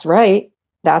 that's right.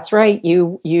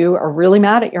 You are really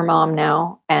mad at your mom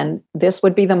now. And this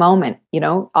would be the moment,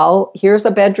 here's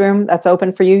a bedroom that's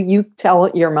open for you. You tell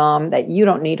your mom that you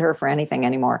don't need her for anything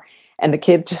anymore. And the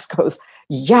kid just goes,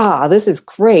 yeah, this is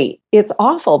great. It's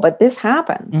awful, but this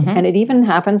happens. Mm-hmm. And it even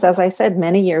happens, as I said,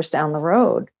 many years down the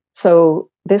road. So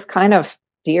this kind of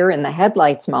deer in the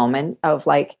headlights moment of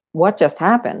like, what just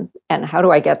happened? And how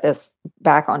do I get this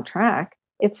back on track?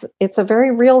 It's a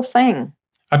very real thing.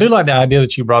 I do like the idea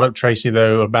that you brought up, Tracy,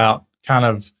 though, about kind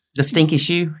of the stinky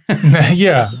shoe.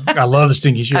 Yeah, I love the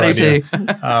stinky shoe idea. Too.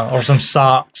 Or some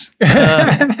socks.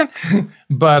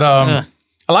 But I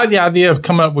like the idea of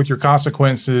coming up with your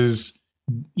consequences,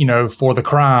 for the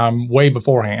crime way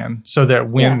beforehand, so that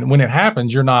when it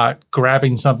happens, you're not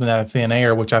grabbing something out of thin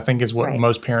air, which I think is what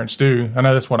most parents do. I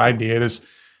know that's what I did. Is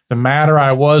the madder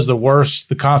I was, the worse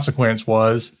the consequence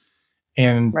was,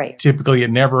 and typically it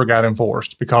never got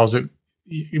enforced because it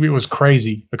was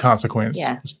crazy, the consequence.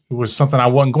 Yeah. It was something I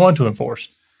wasn't going to enforce.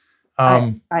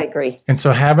 I agree. And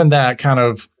so having that kind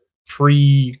of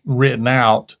pre-written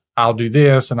out, I'll do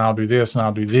this and I'll do this and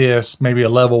I'll do this, maybe a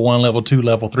level 1, level 2,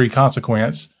 level 3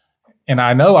 consequence. And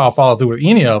I know I'll follow through with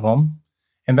any of them.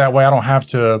 And that way I don't have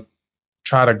to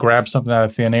try to grab something out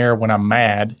of thin air when I'm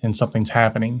mad and something's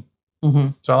happening. Mm-hmm.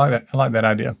 So I like that. I like that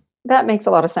idea. That makes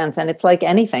a lot of sense. And it's like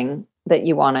anything that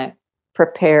you want to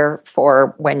prepare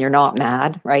for when you're not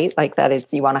mad, right? Like that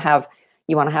it's, you want to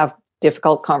have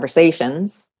difficult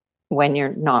conversations when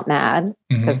you're not mad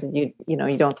because you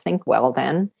don't think well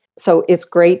then. So it's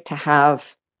great to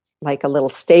have like a little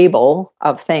stable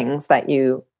of things that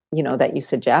you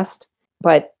suggest,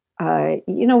 but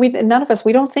none of us,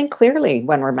 we don't think clearly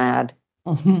when we're mad.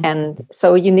 And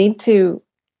so you need to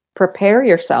prepare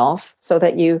yourself so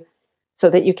that you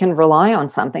can rely on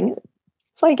something.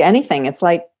 It's like anything. It's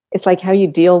like how you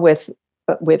deal with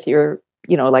your,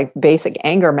 like basic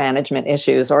anger management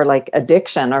issues or like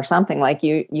addiction or something. Like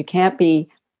you can't be,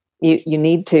 you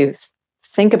need to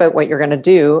think about what you're going to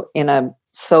do in a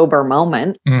sober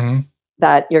moment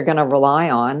that you're going to rely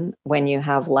on when you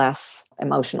have less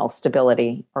emotional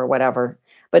stability or whatever.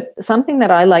 But something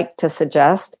that I like to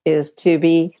suggest is to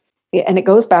be, and it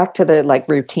goes back to the like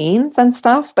routines and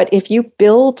stuff, but if you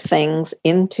build things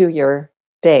into your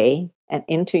day and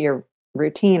into your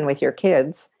routine with your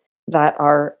kids that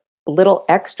are little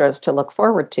extras to look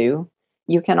forward to,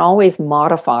 you can always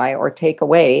modify or take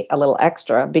away a little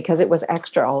extra because it was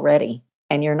extra already.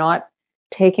 And you're not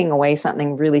taking away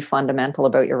something really fundamental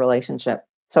about your relationship.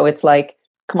 So it's like,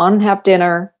 come on and have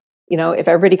dinner. If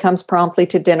everybody comes promptly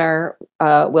to dinner,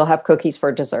 we'll have cookies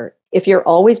for dessert. If you're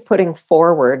always putting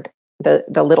forward the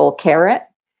little carrot,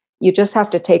 you just have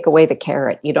to take away the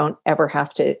carrot. You don't ever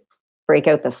have to break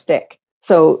out the stick.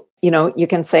 So, you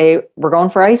can say, we're going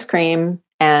for ice cream.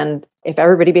 And if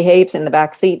everybody behaves in the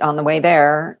back seat on the way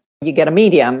there, you get a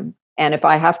medium. And if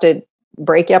I have to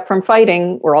break you up from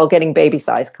fighting, we're all getting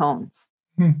baby-sized cones.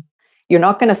 You're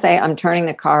not going to say, I'm turning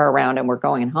the car around and we're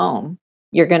going home.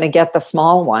 You're going to get the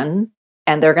small one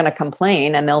and they're going to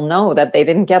complain and they'll know that they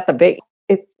didn't get the big.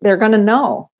 They're going to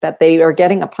know that they are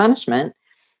getting a punishment,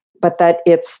 but that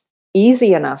it's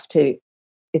easy enough to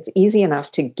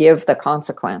give the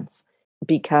consequence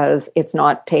because it's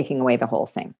not taking away the whole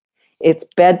thing. It's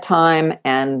bedtime.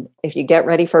 And if you get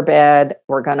ready for bed,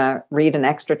 we're going to read an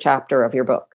extra chapter of your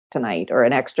book tonight or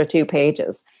an extra 2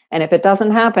 pages. And if it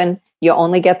doesn't happen, you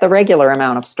only get the regular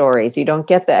amount of stories. You don't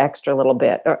get the extra little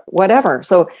bit or whatever.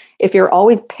 So if you're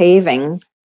always paving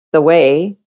the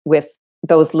way with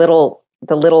the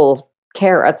little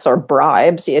carrots or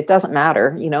bribes, it doesn't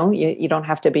matter. You don't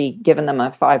have to be giving them a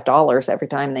 $5 every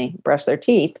time they brush their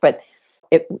teeth. But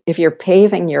if you're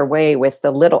paving your way with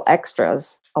the little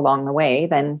extras along the way,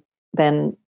 then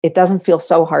it doesn't feel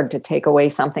so hard to take away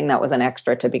something that was an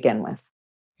extra to begin with.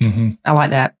 I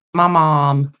like that. My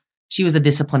mom, she was a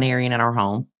disciplinarian in our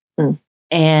home. Mm.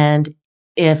 And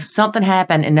if something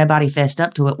happened and nobody fessed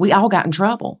up to it, we all got in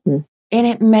trouble. Mm. And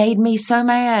it made me so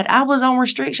mad. I was on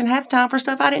restriction half the time for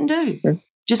stuff I didn't do. Mm.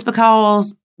 Just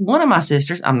because one of my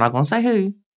sisters, I'm not going to say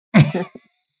who,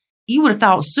 you would have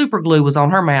thought super glue was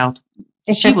on her mouth.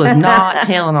 She was not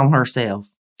telling on herself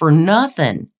for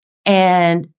nothing.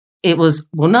 And it was,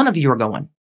 well, none of you are going.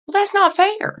 Well, that's not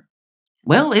fair.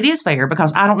 Well, it is fair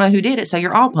because I don't know who did it, so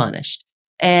you're all punished.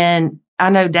 And I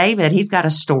know David, he's got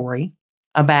a story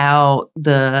about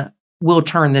we'll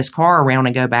turn this car around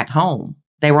and go back home.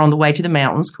 They were on the way to the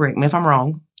mountains, correct me if I'm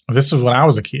wrong. This was when I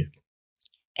was a kid.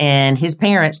 And his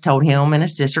parents told him and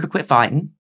his sister to quit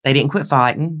fighting. They didn't quit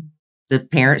fighting. The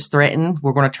parents threatened,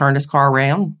 we're going to turn this car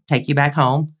around, take you back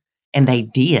home. And they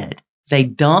did. They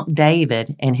dumped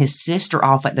David and his sister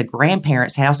off at the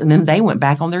grandparents' house, and then they went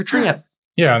back on their trip.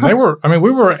 Yeah, and we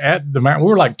were at the mountain.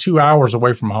 We were like 2 hours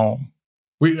away from home.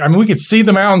 We could see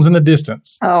the mountains in the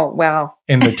distance. Oh, wow.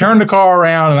 And they turned the car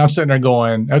around, and I'm sitting there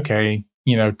going, okay,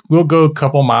 we'll go a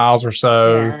couple miles or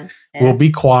so. Yeah. We'll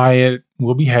be quiet.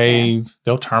 We'll behave. Yeah.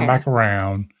 They'll turn back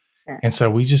around. Yeah. And so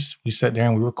we sat there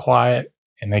and we were quiet,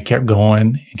 and they kept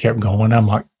going and kept going. I'm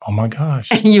like, oh my gosh.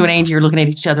 You and Angie are looking at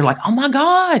each other like, oh my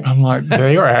God. I'm like,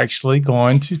 they are actually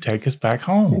going to take us back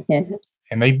home.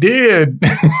 And they did.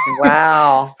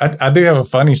 Wow. I do have a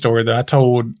funny story that I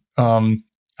told.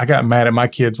 I got mad at my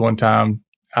kids one time.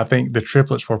 I think the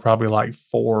triplets were probably like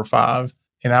 4 or 5.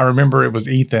 And I remember it was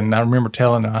Ethan. And I remember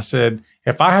telling him, I said,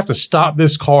 if I have to stop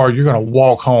this car, you're going to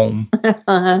walk home.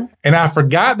 Uh-huh. And I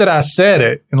forgot that I said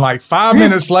it. And like 5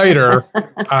 minutes later,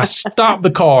 I stopped the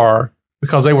car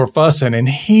because they were fussing. And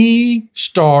he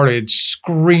started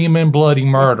screaming bloody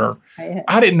murder.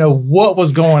 I didn't know what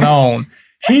was going on.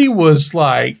 He was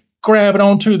like grabbing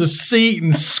onto the seat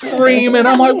and screaming.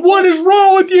 I'm like, what is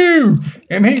wrong with you?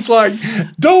 And he's like,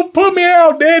 don't put me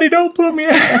out, Daddy. Don't put me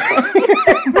out.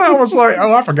 I was like,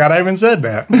 oh, I forgot I even said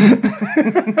that.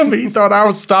 But he thought I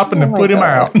was stopping to put him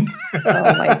out.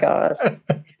 Oh, my gosh.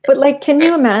 But like, can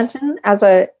you imagine as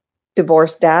a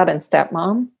divorced dad and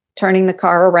stepmom turning the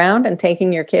car around and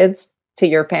taking your kids to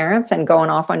your parents and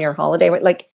going off on your holiday?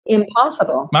 Like,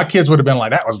 impossible. My kids would have been like,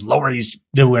 that was Lori's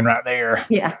doing right there.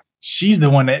 Yeah. She's the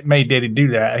one that made Daddy do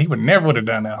that. He would have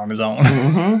done that on his own.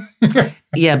 Mm-hmm.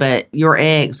 Yeah, but your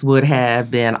ex would have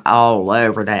been all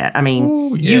over that. I mean,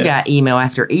 Ooh, yes. You got email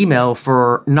after email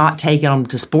for not taking them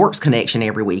to Sports Connection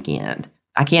every weekend.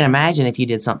 I can't imagine if you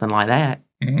did something like that.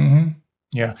 Mm-hmm.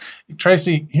 Yeah.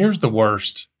 Tracy, here's the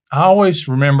worst. I always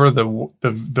remember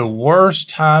the worst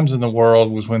times in the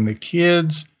world was when the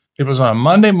kids, it was on a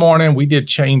Monday morning. We did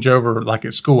changeover, like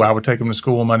at school. I would take them to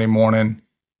school Monday morning,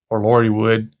 or Lori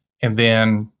would, and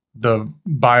then the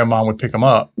bio mom would pick them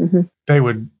up. Mm-hmm. They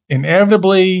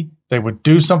would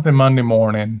do something Monday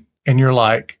morning, and you're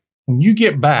like, when you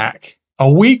get back a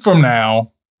week from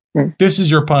now, this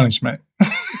is your punishment.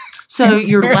 So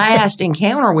your last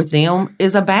encounter with them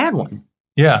is a bad one.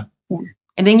 Yeah.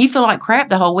 And then you feel like crap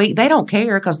the whole week. They don't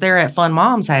care because they're at Fun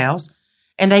Mom's house,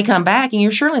 and they come back, and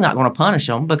you're surely not going to punish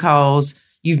them because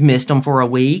you've missed them for a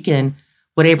week, and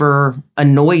whatever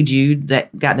annoyed you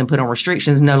that got them put on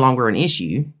restrictions is no longer an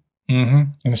issue. Mm-hmm.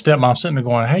 And the stepmom sitting there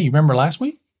going, hey, you remember last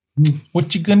week?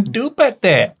 What you going to do about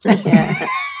that?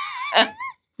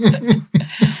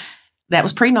 That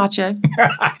was pre-Nacho.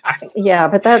 Yeah,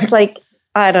 but that's like,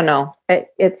 I don't know.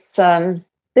 It's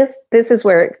this is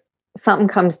where something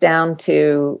comes down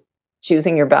to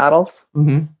choosing your battles,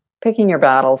 picking your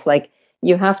battles. Like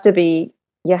you have to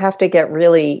get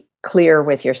really clear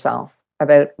with yourself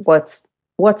about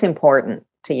what's important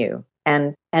to you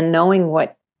and knowing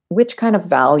which kind of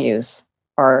values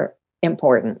are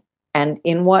important and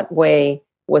in what way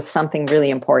was something really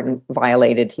important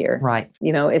violated here. Right.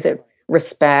 Is it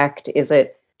respect? Is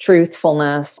it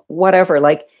truthfulness? Whatever.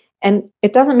 Like, and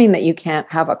it doesn't mean that you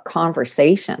can't have a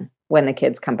conversation when the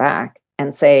kids come back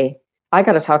and say, I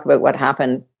got to talk about what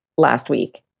happened last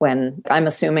week when I'm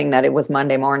assuming that it was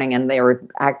Monday morning and they were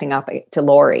acting up to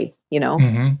Lori,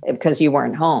 because you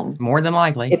weren't home. More than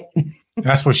likely.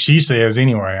 That's what she says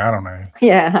anyway. I don't know.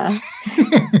 Yeah.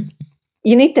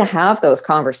 You need to have those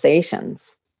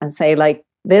conversations and say like,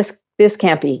 this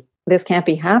can't be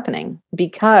happening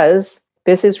because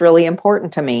this is really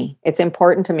important to me. It's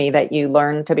important to me that you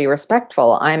learn to be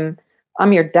respectful. I'm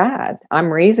your dad.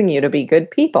 I'm raising you to be good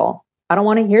people. I don't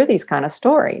want to hear these kind of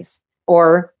stories.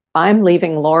 Or I'm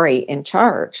leaving Lori in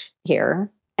charge here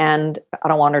and I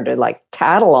don't want her to like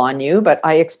tattle on you, but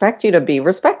I expect you to be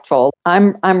respectful.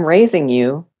 I'm raising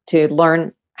you to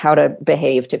learn how to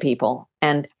behave to people.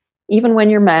 And even when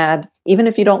you're mad, even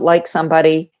if you don't like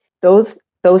somebody, those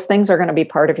those things are going to be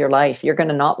part of your life. You're going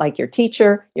to not like your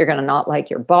teacher. You're going to not like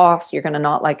your boss. You're going to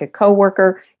not like a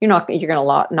coworker. You're going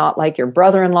to not like your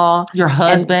brother-in-law, your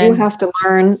husband. And you have to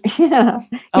learn. Yeah,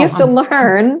 you have to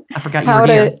learn I forgot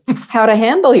how to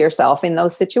handle yourself in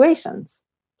those situations.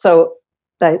 So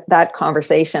that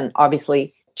conversation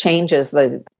obviously changes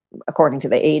according to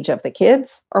the age of the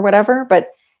kids or whatever,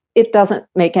 but it doesn't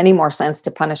make any more sense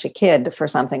to punish a kid for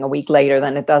something a week later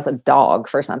than it does a dog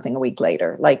for something a week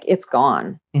later. Like, it's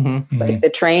gone. Mm-hmm. Like, the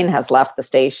train has left the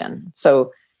station.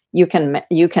 So you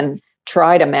can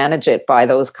try to manage it by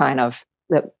those kind of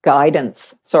the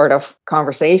guidance sort of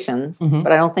conversations,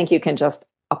 but I don't think you can just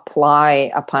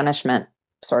apply a punishment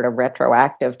sort of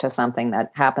retroactive to something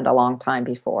that happened a long time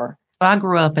before. I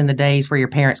grew up in the days where your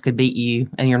parents could beat you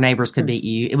and your neighbors could beat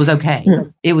you. It was okay.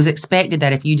 It was expected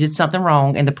that if you did something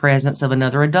wrong in the presence of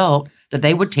another adult, that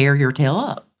they would tear your tail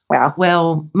up. Wow.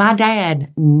 Well, my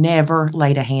dad never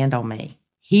laid a hand on me.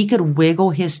 He could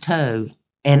wiggle his toe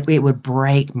and it would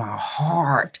break my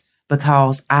heart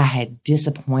because I had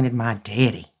disappointed my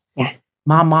daddy. Yeah.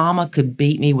 My mama could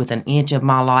beat me with an inch of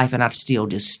my life and I'd still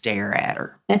just stare at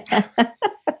her.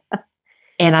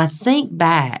 And I think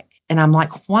back, and I'm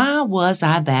like, why was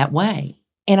I that way?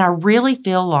 And I really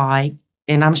feel like,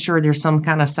 and I'm sure there's some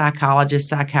kind of psychologist,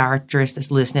 psychiatrist that's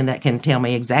listening that can tell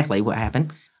me exactly what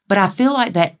happened. But I feel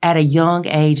like that at a young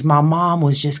age, my mom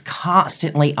was just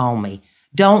constantly on me.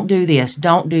 Don't do this,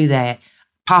 don't do that,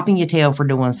 popping your tail for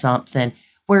doing something.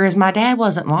 Whereas my dad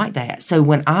wasn't like that. So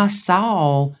when I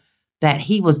saw that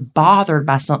he was bothered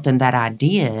by something that I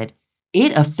did,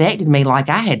 it affected me like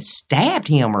I had stabbed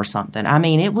him or something. I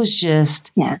mean, it was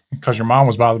just... Yeah. Because your mom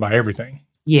was bothered by everything.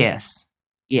 Yes.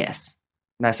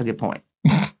 That's a good point.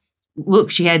 Look,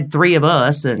 she had 3 of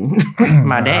us and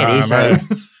my daddy, so...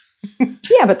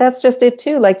 Yeah, but that's just it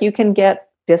too. Like, you can get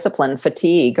discipline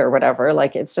fatigue or whatever.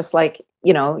 Like, it's just like,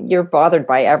 you're bothered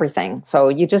by everything. So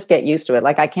you just get used to it.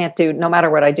 Like, no matter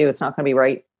what I do, it's not going to be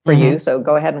right for you. So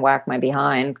go ahead and whack my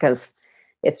behind, because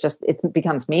it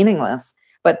becomes meaningless.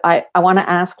 But I want to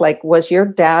ask, like, was your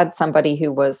dad somebody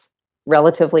who was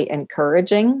relatively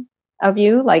encouraging of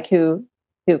you? Like, who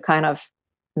kind of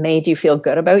made you feel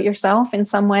good about yourself in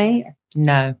some way?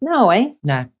 No. No, eh?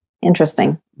 No.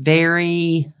 Interesting.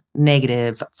 Very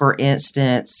negative. For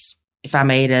instance, if I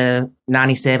made a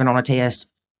 97 on a test,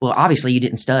 well, obviously you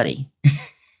didn't study.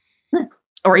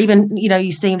 Or even,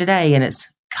 you see him today and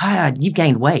it's, God, you've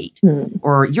gained weight.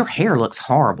 Or your hair looks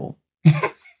horrible.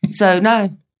 So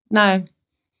no.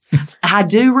 I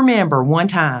do remember one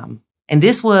time, and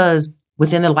this was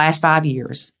within the last 5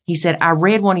 years. He said, I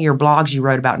read one of your blogs you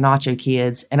wrote about Nacho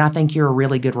Kids, and I think you're a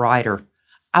really good writer.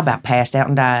 I about passed out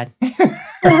and died.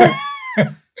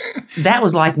 That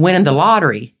was like winning the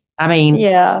lottery. I mean,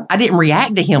 yeah. I didn't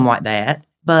react to him like that,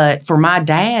 but for my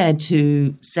dad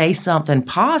to say something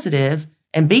positive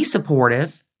and be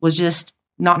supportive was just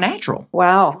not natural.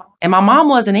 Wow. And my mom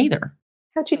wasn't either.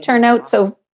 How'd you turn out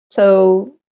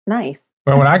so nice?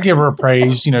 Well, when I give her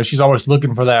praise, she's always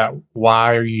looking for that.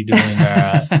 Why are you doing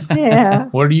that? Yeah.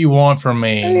 What do you want from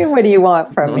me? What do you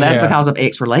want from me? That's because of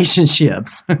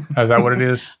ex-relationships. Is that what it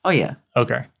is? Oh, yeah.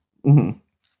 Okay. Mm-hmm.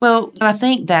 Well, I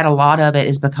think that a lot of it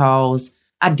is because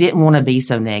I didn't want to be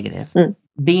so negative.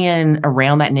 Being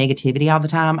around that negativity all the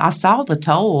time, I saw the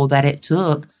toll that it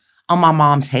took on my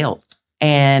mom's health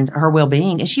and her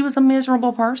well-being. And she was a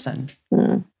miserable person.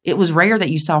 It was rare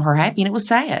that you saw her happy, and it was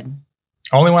sad.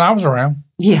 Only when I was around.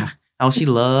 Yeah. Oh, she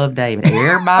loved David.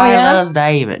 Everybody loves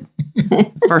David.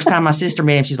 First time my sister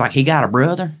met him, she's like, he got a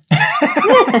brother?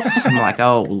 I'm like,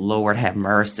 oh, Lord, have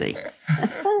mercy.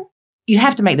 You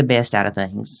have to make the best out of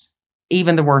things,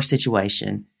 even the worst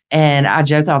situation. And I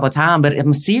joke all the time, but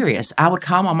I'm serious. I would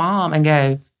call my mom and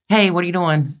go, hey, what are you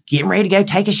doing? Getting ready to go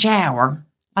take a shower.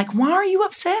 Like, why are you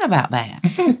upset about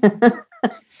that?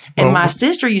 And my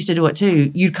sister used to do it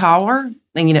too. You'd call her,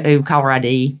 and call her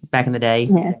ID back in the day,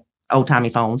 old-timey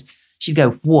phones. She'd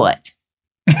go, what?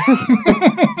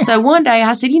 So one day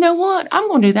I said, you know what? I'm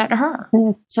going to do that to her.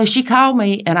 So she called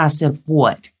me and I said,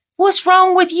 what? What's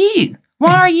wrong with you?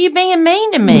 Why are you being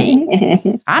mean to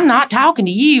me? I'm not talking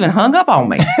to you, and hung up on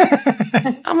me.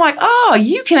 I'm like, oh,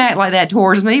 you can act like that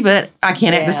towards me, but I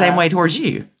can't act the same way towards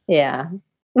you. Yeah.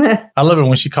 I love it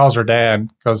when she calls her dad,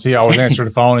 because he always answers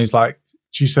the phone. He's like,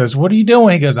 she says, what are you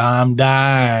doing? He goes, I'm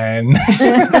dying.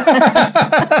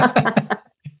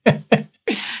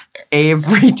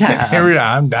 Every time.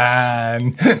 I'm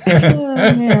dying.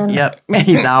 Oh, yep.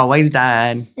 He's always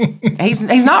dying. He's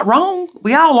not wrong.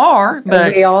 We all are.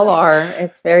 But we all are.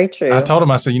 It's very true. I told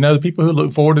him, I said, the people who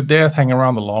look forward to death hang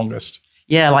around the longest.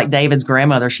 Yeah, like David's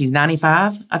grandmother. She's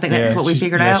 95. I think that's what we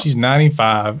figured out. She's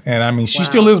 95. And I mean, she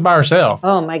still lives by herself.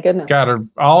 Oh, my goodness. Got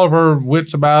all of her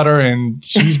wits about her, and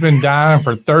she's been dying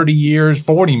for 30 years,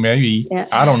 40 maybe. Yeah.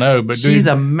 I don't know. But she's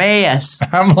a mess.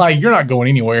 I'm like, you're not going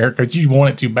anywhere because you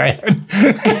want it too bad.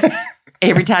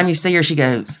 Every time you see her, she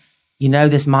goes,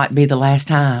 this might be the last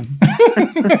time.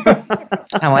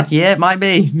 I'm like, yeah, it might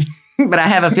be. But I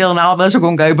have a feeling all of us are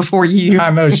going to go before you.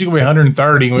 I know. She's going to be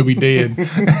 130 and we'll be dead.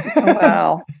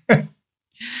 Wow.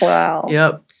 Wow.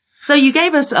 Yep. So you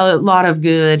gave us a lot of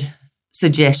good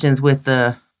suggestions with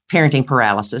the parenting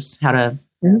paralysis, how to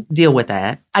deal with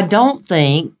that. I don't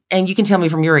think, and you can tell me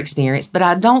from your experience, but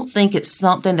I don't think it's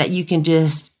something that you can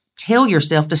just tell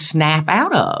yourself to snap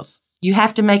out of. You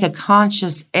have to make a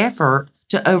conscious effort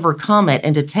to overcome it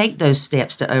and to take those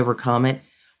steps to overcome it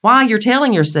while you're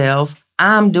telling yourself,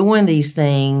 I'm doing these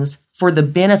things for the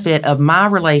benefit of my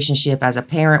relationship as a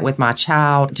parent with my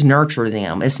child to nurture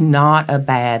them. It's not a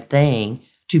bad thing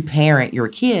to parent your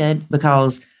kid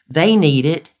because they need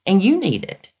it and you need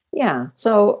it. Yeah.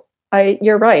 So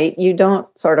you're right. You don't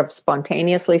sort of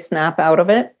spontaneously snap out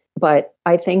of it, but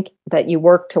I think that you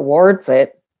work towards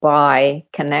it by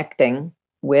connecting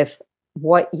with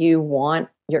what you want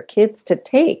your kids to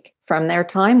take from their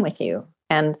time with you.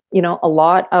 And, a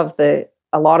lot of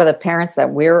the parents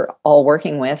that we're all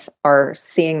working with are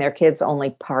seeing their kids only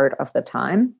part of the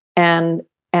time. And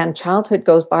childhood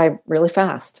goes by really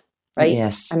fast, right?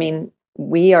 Yes. I mean,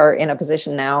 we are in a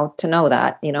position now to know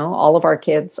that, all of our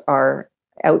kids are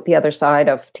out the other side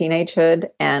of teenagehood,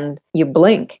 and you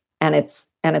blink and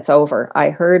it's over.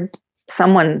 I heard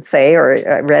someone say, or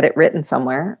I read it written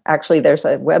somewhere, actually, there's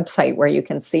a website where you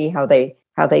can see how they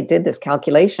did this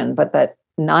calculation, but that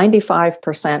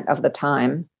 95% of the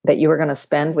time that you are going to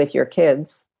spend with your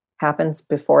kids happens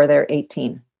before they're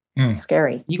 18. It's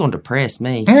scary. You're going to depress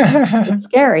me. It's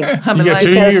scary.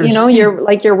 Because,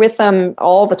 you're with them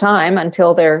all the time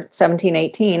until they're 17,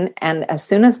 18. And as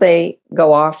soon as they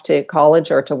go off to college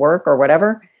or to work or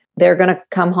whatever, they're going to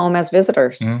come home as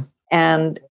visitors. Mm-hmm.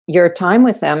 And your time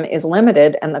with them is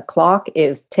limited and the clock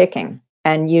is ticking.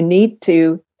 And you need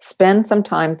to spend some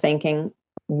time thinking,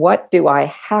 what do I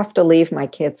have to leave my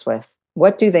kids with?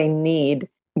 What do they need?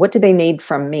 What do they need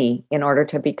from me in order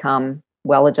to become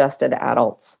well-adjusted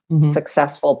adults,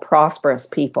 successful, prosperous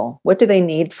people? What do they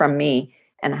need from me?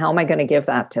 And how am I going to give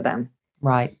that to them?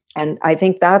 Right. And I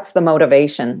think that's the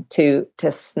motivation to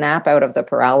snap out of the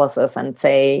paralysis and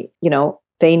say,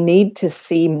 they need to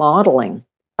see modeling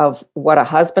of what a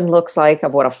husband looks like,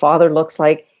 of what a father looks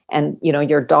like. And,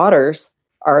 your daughters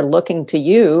are looking to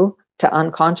you to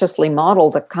unconsciously model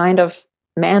the kind of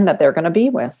man that they're going to be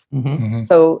with. Mm-hmm.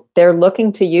 So they're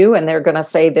looking to you and they're going to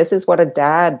say, this is how a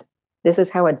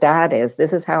dad is.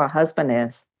 This is how a husband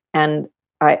is. And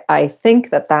I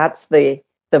think that that's the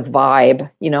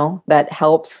vibe, that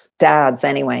helps dads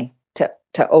anyway,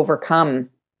 to overcome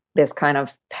this kind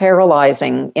of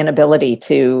paralyzing inability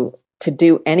to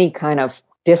do any kind of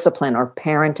discipline or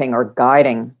parenting or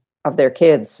guiding of their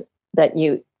kids, that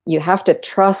you have to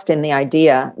trust in the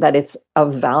idea that it's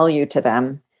of value to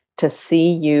them to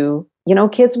see you.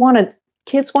 Kids want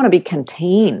to be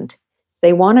contained.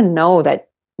 They want to know that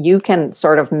you can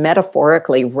sort of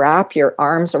metaphorically wrap your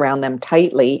arms around them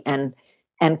tightly and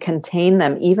contain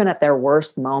them even at their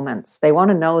worst moments. They want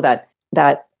to know that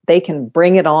they can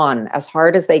bring it on as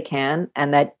hard as they can,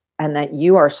 and that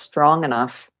you are strong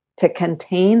enough to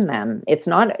contain them. It's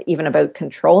not even about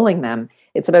controlling them.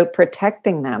 It's about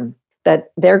protecting them,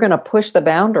 that they're going to push the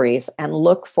boundaries and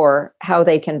look for how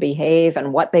they can behave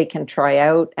and what they can try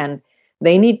out. And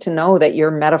they need to know that you're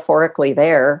metaphorically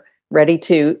there, ready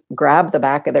to grab the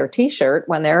back of their t-shirt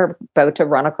when they're about to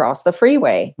run across the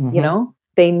freeway. Mm-hmm.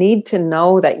 They need to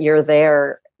know that you're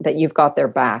there, that you've got their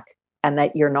back, and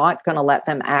that you're not going to let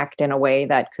them act in a way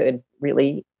that could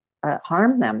really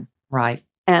harm them. Right.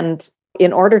 And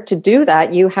in order to do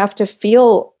that, you have to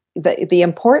feel the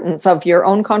importance of your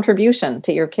own contribution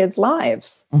to your kids'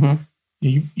 lives. Mm-hmm.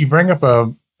 You bring up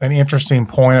an interesting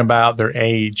point about their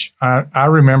age. I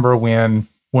remember when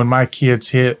my kids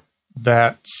hit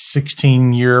that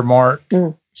 16-year mark,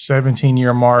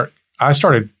 17-year mark, I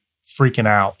started freaking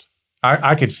out.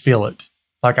 I could feel it.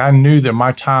 Like I knew that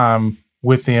my time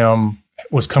with them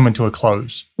was coming to a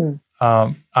close.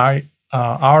 I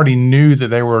already knew that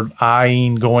they were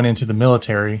eyeing going into the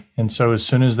military. And so as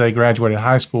soon as they graduated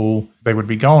high school, they would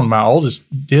be gone. My oldest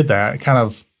did that kind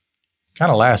of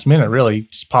last minute, really.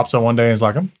 Just pops up one day and is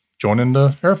like, I'm joining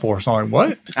the Air Force. I'm like,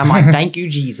 what? I'm like, thank you,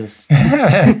 Jesus.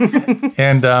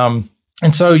 And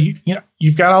so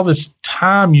you've got all this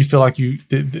time you feel like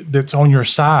that's on your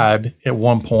side at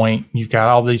one point. You've got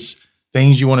all this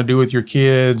things you want to do with your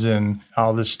kids and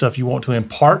all this stuff you want to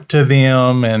impart to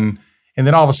them. And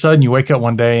then all of a sudden you wake up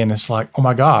one day and it's like, oh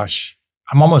my gosh,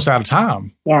 I'm almost out of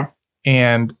time. Yeah.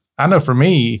 And I know for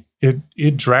me,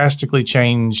 it drastically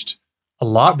changed a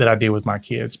lot that I did with my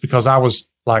kids, because I was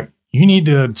like, you need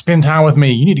to spend time with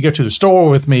me. You need to go to the store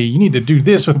with me. You need to do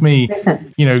this with me.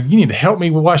 You need to help me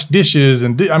wash dishes.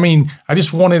 And I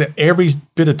just wanted every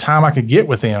bit of time I could get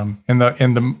with them.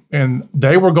 And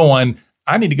they were going,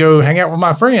 I need to go hang out with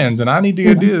my friends and I need to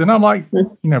go do this. And I'm like,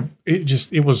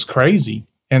 it was crazy.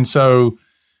 And so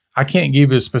I can't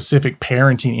give a specific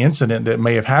parenting incident that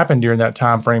may have happened during that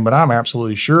time frame, but I'm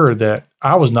absolutely sure that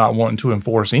I was not wanting to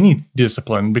enforce any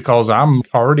discipline, because I'm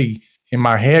already in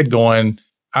my head going,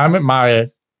 I'm at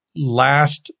my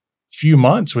last few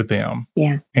months with them.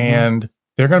 Yeah. And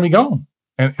they're going to be gone.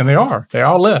 And they are. They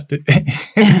all left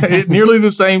at nearly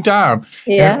the same time.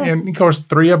 Yeah. And of course,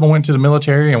 3 of them went to the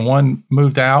military and 1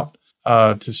 moved out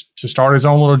to start his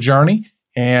own little journey.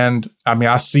 And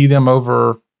I see them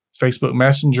over Facebook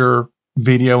Messenger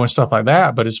video and stuff like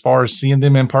that. But as far as seeing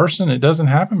them in person, it doesn't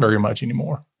happen very much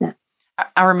anymore. Yeah.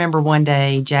 I remember one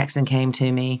day Jackson came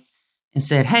to me and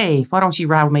said, hey, why don't you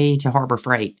ride with me to Harbor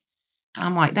Freight? And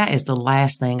I'm like, that is the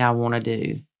last thing I want to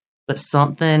do. But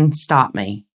something stopped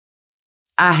me.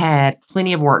 I had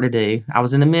plenty of work to do. I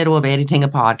was in the middle of editing a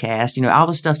podcast, all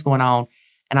the stuff's going on.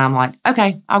 And I'm like,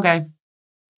 okay, I'll go.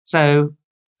 So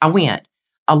I went.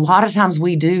 A lot of times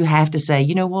we do have to say,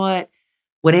 you know what?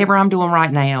 Whatever I'm doing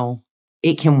right now,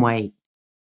 it can wait.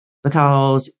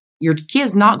 Because your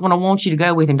kid's not going to want you to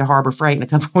go with him to Harbor Freight in a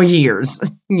couple of years.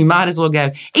 You might as well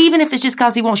go. Even if it's just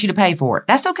because he wants you to pay for it.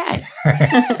 That's okay.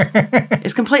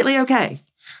 It's completely okay.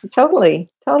 Totally.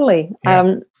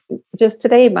 Yeah. Just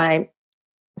today, my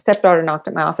stepdaughter knocked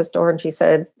at my office door and she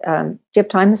said, do you have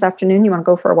time this afternoon? You want to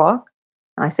go for a walk?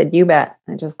 And I said, you bet.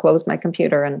 I just closed my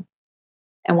computer and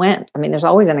went. There's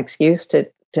always an excuse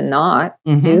to not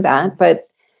do that. But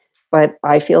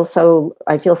I feel so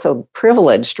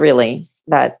privileged, really,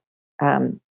 that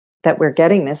we're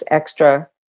getting this extra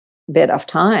bit of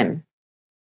time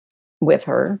with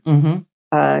her,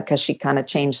 because she kind of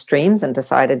changed streams and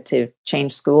decided to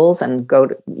change schools and go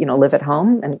to, live at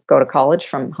home and go to college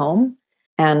from home.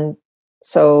 And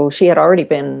so she had already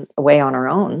been away on her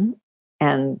own.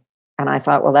 And I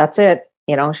thought, well, that's it.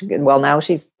 Now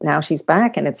she's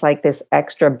back, and it's like this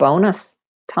extra bonus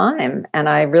time. And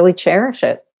I really cherish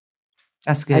it.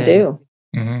 That's good. I do.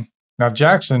 Mm-hmm. Now,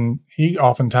 Jackson, he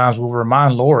oftentimes will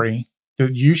remind Lori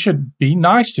that you should be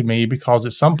nice to me, because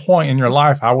at some point in your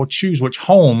life, I will choose which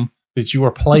home that you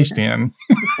are placed in.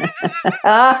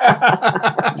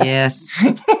 Yes.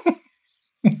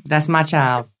 That's my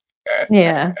child.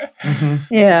 Yeah.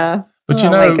 Yeah. But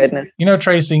my goodness.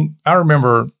 Tracy, I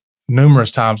remember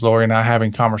numerous times Lori and I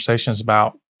having conversations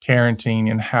about parenting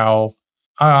and how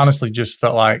I honestly just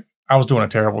felt like I was doing a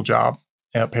terrible job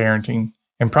at parenting.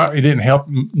 And probably it didn't help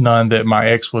none that my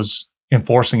ex was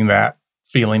enforcing that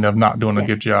feeling of not doing a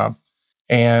good job.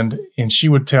 And she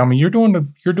would tell me, you're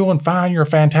doing fine. You're a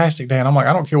fantastic dad. And I'm like,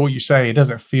 I don't care what you say. It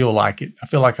doesn't feel like it. I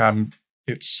feel like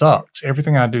it sucks.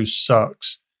 Everything I do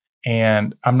sucks.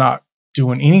 And I'm not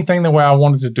doing anything the way I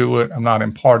wanted to do it. I'm not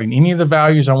imparting any of the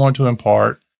values I wanted to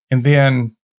impart. And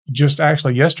then just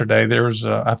actually yesterday, there was,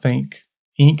 I think,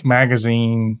 Inc.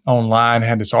 magazine online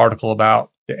had this article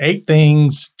about the 8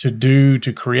 things to do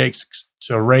to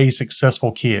raise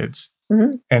successful kids.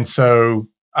 Mm-hmm. And so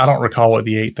I don't recall what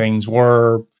the 8 things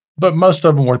were, but most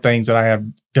of them were things that I have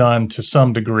done to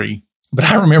some degree. But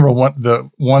I remember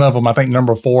one of them, I think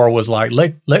number 4 was like,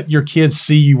 let your kids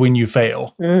see you when you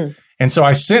fail. Mm. And so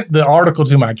I sent the article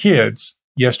to my kids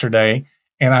yesterday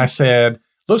and I said,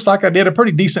 looks like I did a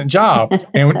pretty decent job.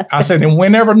 And I said, and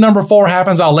whenever number 4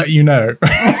 happens, I'll let you know.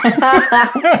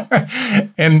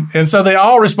 and so they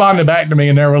all responded back to me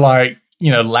and they were like,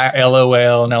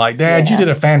 LOL. And they're like, Dad, you did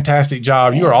a fantastic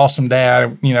job. You were awesome,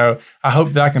 Dad. I hope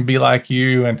that I can be like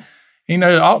you. And,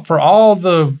 for all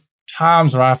the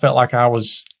times where I felt like I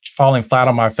was falling flat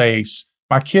on my face,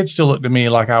 my kids still looked at me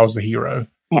like I was the hero.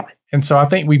 Yeah. And so I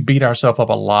think we beat ourselves up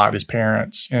a lot as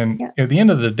parents. And at the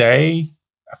end of the day,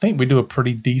 I think we do a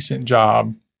pretty decent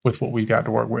job with what we've got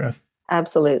to work with.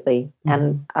 Absolutely. Mm-hmm.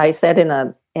 And I said in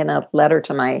a letter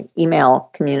to my email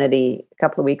community a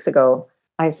couple of weeks ago,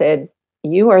 I said,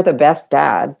 you are the best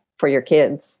dad for your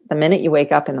kids the minute you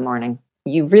wake up in the morning.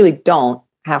 You really don't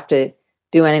have to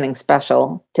do anything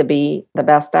special to be the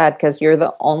best dad, because you're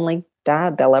the only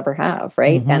dad they'll ever have,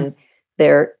 right? Mm-hmm.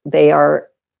 And they are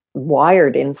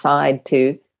wired inside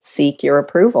to seek your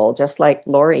approval. Just like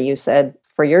Lori, you said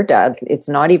for your dad, it's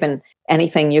not even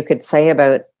anything you could say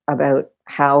about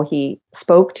how he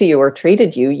spoke to you or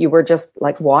treated you, you were just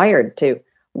like wired to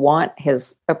want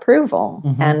his approval.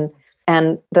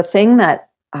 And the thing that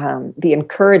the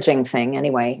encouraging thing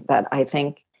anyway that I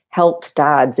think helps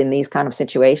dads in these kind of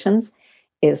situations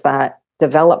is that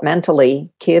developmentally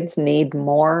kids need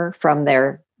more from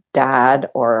their dad,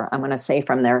 or I'm going to say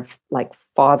from their like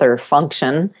father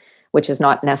function, which is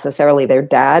not necessarily their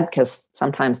dad, because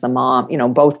sometimes the mom,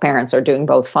 both parents are doing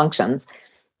both functions,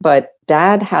 but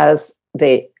dad has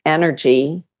the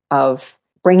energy of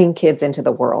bringing kids into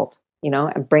the world,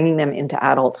 and bringing them into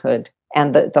adulthood.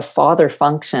 And the father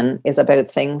function is about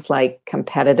things like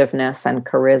competitiveness and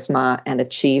charisma and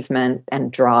achievement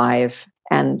and drive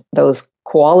and those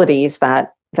qualities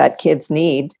that kids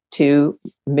need to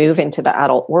move into the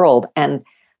adult world. And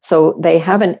so they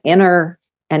have an inner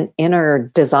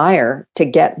desire to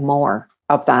get more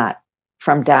of that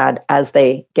from dad as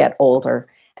they get older.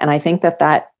 And I think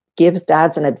that gives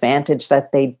dads an advantage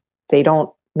that they don't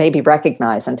maybe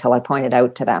recognize until I point it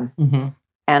out to them.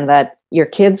 And that your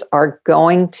kids are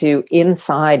going to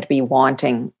inside be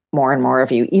wanting more and more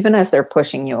of you, even as they're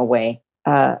pushing you away.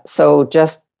 So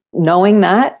just knowing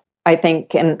that, I think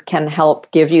can help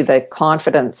give you the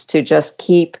confidence to just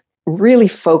keep really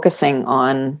focusing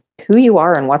on who you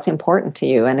are and what's important to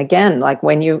you. And again, like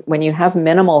when you have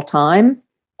minimal time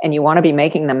and you want to be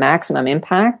making the maximum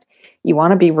impact, you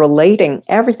want to be relating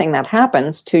everything that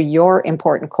happens to your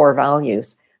important core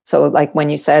values. So like when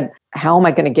you said, how am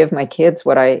I going to give my kids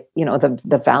what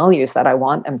the values that I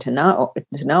want them to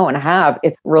know and have,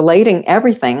 it's relating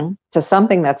everything to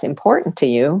something that's important to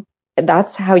you.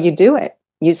 That's how you do it.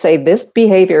 You say this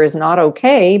behavior is not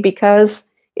okay because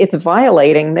it's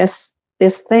violating this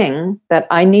thing that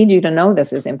I need you to know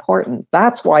this is important.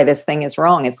 That's why this thing is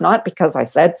wrong. It's not because I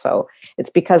said so. It's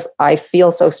because I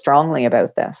feel so strongly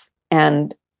about this.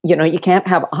 And you can't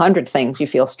have 100 things you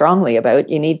feel strongly about.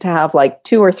 You need to have like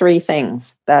 2 or 3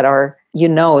 things that are,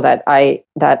 that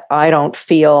I don't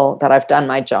feel that I've done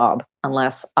my job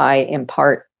unless I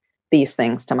impart these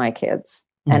things to my kids.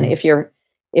 And if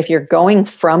you're going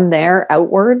from there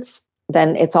outwards,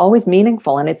 then it's always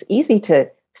meaningful. And it's easy to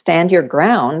stand your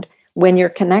ground when you're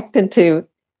connected to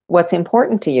what's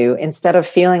important to you, instead of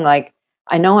feeling like,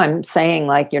 I know I'm saying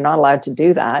like, you're not allowed to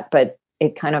do that, but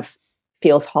it kind of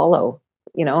feels hollow.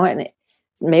 And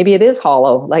maybe it is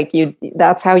hollow. Like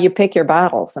that's how you pick your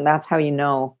battles. And that's how you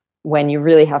know when you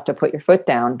really have to put your foot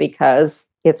down, because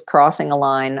it's crossing a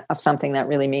line of something that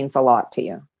really means a lot to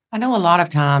you. I know a lot of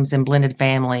times in blended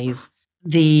families,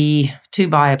 the 2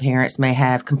 bio parents may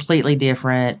have completely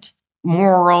different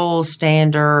moral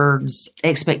standards,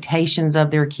 expectations of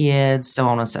their kids, so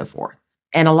on and so forth.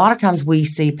 And a lot of times we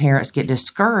see parents get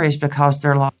discouraged because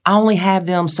they're like, I only have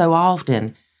them so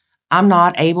often. I'm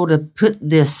not able to put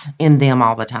this in them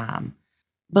all the time.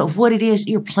 But what it is,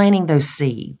 you're planting those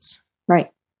seeds.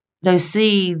 Right. Those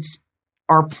seeds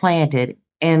are planted,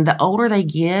 and the older they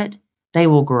get, they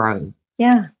will grow.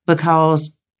 Yeah.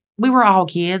 Because we were all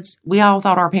kids. We all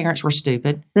thought our parents were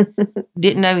stupid,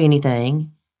 didn't know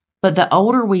anything. But the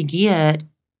older we get,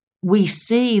 we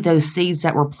see those seeds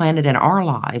that were planted in our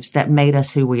lives that made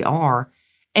us who we are.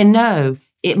 And no,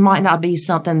 it might not be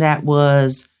something that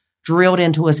was drilled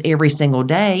into us every single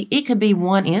day. It could be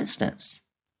one instance,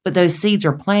 but those seeds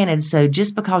are planted. So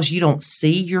just because you don't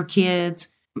see your kids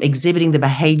exhibiting the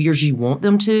behaviors you want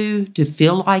them to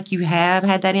feel like you have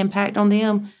had that impact on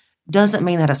them, doesn't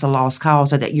mean that it's a lost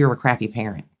cause or that you're a crappy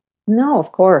parent. No,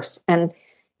 of course. And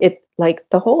it like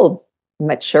the whole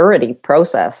maturity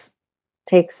process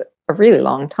takes a really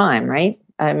long time, right?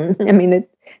 I mean,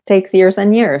 it takes years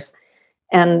and years.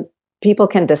 And people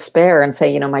can despair and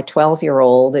say, my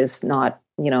 12-year-old is not,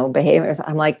 behaving.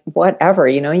 I'm like, whatever,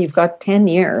 you've got 10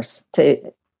 years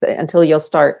until you'll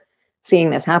start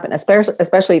seeing this happen.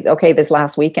 Especially, okay, this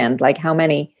last weekend, like how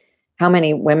many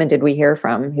women did we hear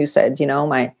from who said,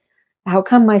 how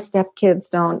come my stepkids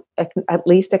don't at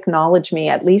least acknowledge me?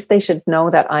 At least they should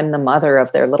know that I'm the mother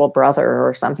of their little brother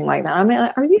or something like that. I mean,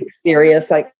 are you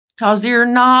serious? Like, because you're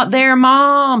not their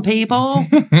mom, people.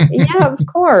 Yeah, of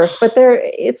course. But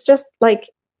it's just like,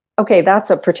 okay, that's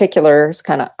a particular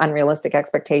kind of unrealistic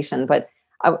expectation. But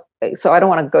so I don't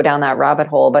want to go down that rabbit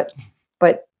hole. But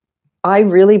I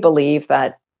really believe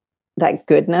that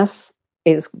goodness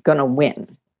is going to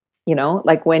win.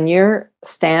 Like when you're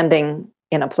standing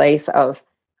in a place of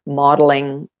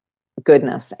modeling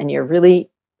goodness and you're really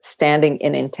standing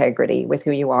in integrity with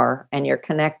who you are and you're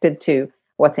connected to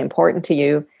what's important to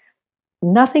you,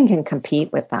 nothing can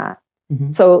compete with that.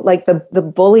 Mm-hmm. So like the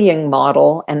bullying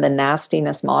model and the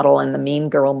nastiness model and the mean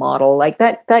girl model, like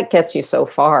that gets you so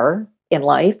far in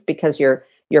life because you're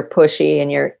you're pushy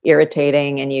and you're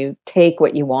irritating and you take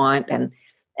what you want. And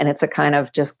it's a kind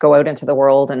of just go out into the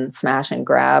world and smash and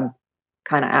grab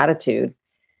kind of attitude.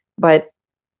 But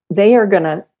they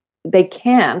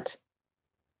can't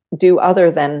do other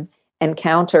than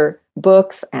encounter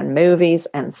books and movies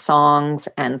and songs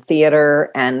and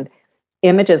theater and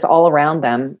images all around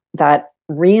them that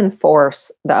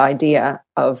reinforce the idea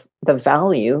of the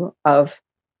value of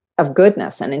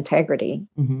goodness and integrity.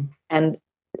 Mm-hmm. And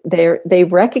they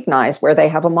recognize where they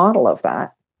have a model of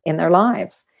that in their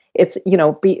lives. It's,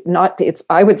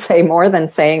 I would say more than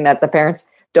saying that the parents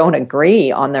don't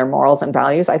agree on their morals and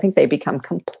values. I think they become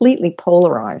completely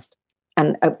polarized.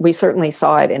 And we certainly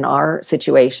saw it in our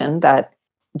situation that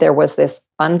there was this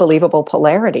unbelievable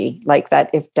polarity, like that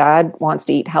if dad wants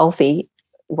to eat healthy,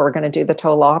 we're going to do the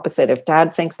total opposite. If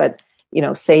dad thinks that,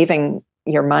 saving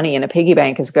your money in a piggy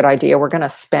bank is a good idea, we're going to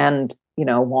spend,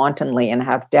 wantonly and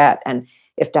have debt. And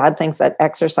if dad thinks that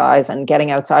exercise and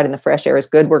getting outside in the fresh air is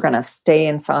good, we're going to stay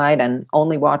inside and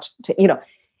only watch,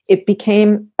 it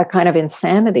became a kind of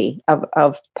insanity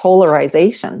of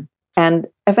polarization. And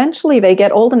eventually they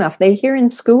get old enough, they hear in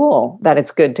school that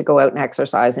it's good to go out and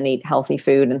exercise and eat healthy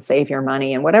food and save your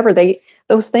money and whatever.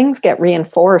 Those things get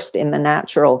reinforced in the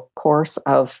natural course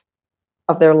of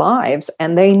their lives.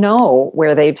 And they know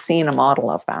where they've seen a model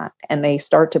of that. And they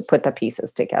start to put the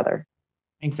pieces together.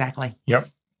 Exactly. Yep.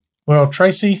 Well,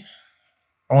 Tracy,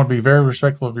 I want to be very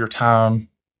respectful of your time,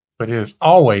 but it is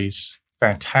always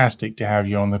fantastic to have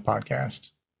you on the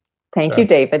podcast. Thank you,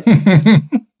 David.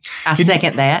 I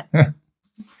second that.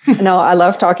 No, I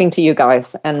love talking to you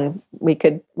guys, and we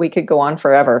could go on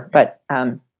forever. But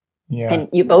and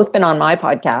you've both been on my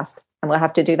podcast, and we'll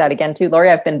have to do that again too. Lori,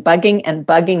 I've been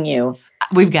bugging you.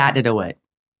 We've got to do it.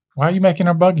 Why are you making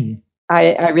her bug you?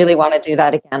 I really want to do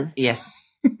that again. Yes.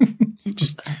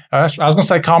 I was going to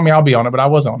say, call me, I'll be on it, but I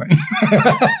was on it.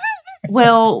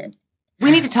 Well,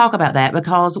 we need to talk about that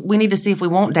because we need to see if we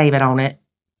want David on it.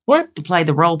 What? To play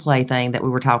the role play thing that we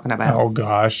were talking about. Oh,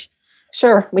 gosh.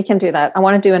 Sure, we can do that. I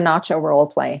want to do a Nacho role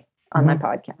play on my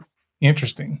podcast.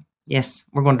 Interesting. Yes,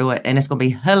 we're going to do it. And it's going to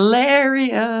be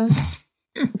hilarious.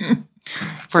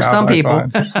 For Sounds some like people.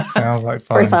 Sounds like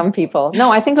fun. For some people.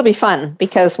 No, I think it'll be fun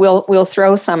because we'll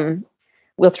throw some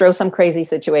crazy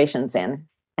situations in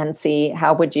and see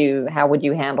how would you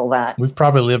handle that. We've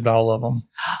probably lived all of them.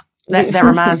 That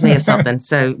reminds me of something.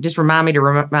 So just remind me to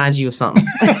remind you of something.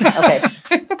 Okay.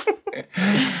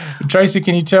 Tracy,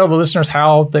 can you tell the listeners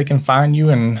how they can find you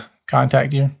and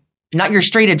contact you? Not your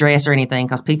street address or anything,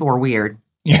 because people are weird.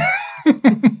 Yeah.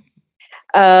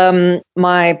 My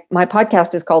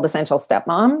podcast is called Essential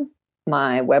Stepmom.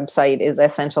 My website is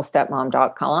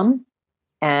essentialstepmom.com,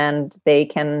 and they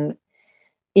can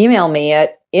email me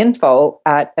at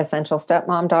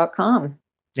info@essentialstepmom.com.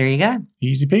 There you go.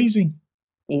 Easy peasy.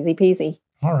 Easy peasy.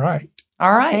 All right.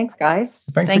 Thanks, guys.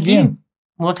 Thanks Thank again. you.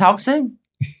 We'll talk soon.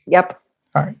 Yep.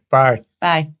 All right. Bye.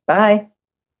 Bye. Bye.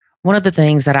 One of the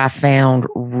things that I found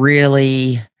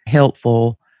really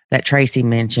helpful that Tracy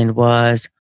mentioned was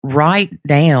write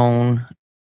down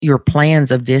your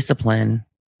plans of discipline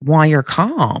while you're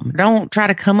calm. Don't try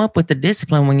to come up with the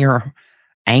discipline when you're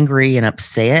angry and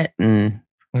upset and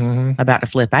about to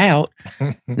flip out.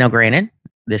 Now, granted,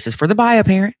 this is for the bio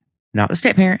parent, not the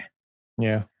step parent.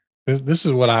 Yeah. This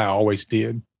is what I always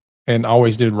did and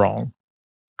always did wrong.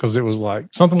 Because it was like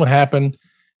something would happen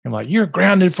and like, you're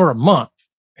grounded for a month.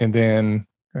 And then,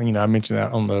 I mentioned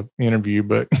that on the interview,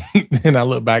 but then I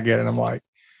look back at it and I'm like,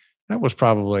 that was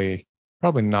probably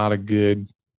not a good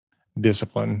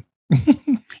discipline.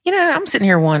 I'm sitting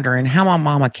here wondering how my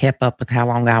mama kept up with how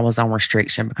long I was on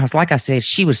restriction. Because like I said,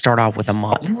 she would start off with a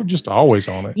month. You were just always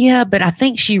on it. Yeah, but I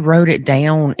think she wrote it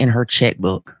down in her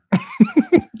checkbook.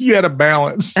 You had a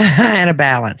balance. I had a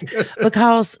balance.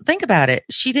 Because think about it.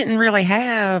 She didn't really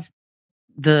have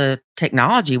the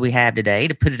technology we have today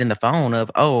to put it in the phone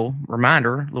of,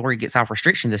 reminder, Lori gets off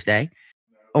restriction this day,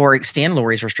 or extend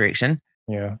Lori's restriction.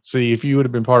 Yeah. See, if you would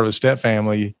have been part of a step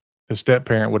family, the step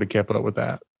parent would have kept up with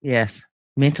that. Yes.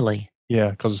 Mentally. Yeah.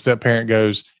 Because the step parent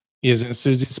goes, isn't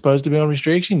Susie supposed to be on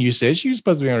restriction? You said she was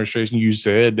supposed to be on restriction. You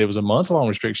said there was a month-long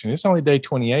restriction. It's only day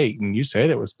 28, and you said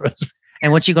it was supposed to be.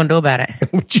 And what you going to do about it?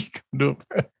 What you going to do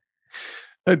about it?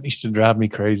 That used to drive me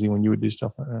crazy when you would do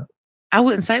stuff like that. I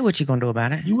wouldn't say what you going to do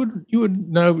about it. You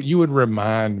would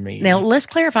remind me. Now, let's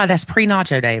clarify that's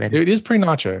pre-nacho, David. It is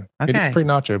pre-nacho. Okay. It is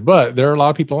pre-nacho. But there are a lot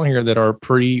of people on here that are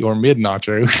pre or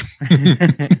mid-nacho.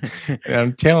 And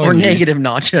I'm telling you. Or negative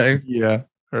nacho. Yeah.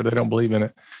 Or they don't believe in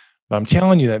it. But I'm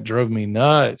telling you, that drove me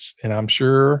nuts. And I'm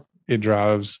sure it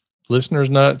drives listeners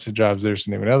nuts. It drives their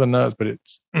significant other nuts. But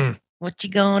it's... What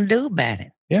you going to do about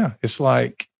it? Yeah. It's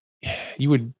like, you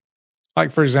would,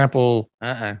 like, for example,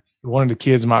 one of the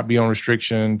kids might be on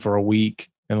restriction for a week,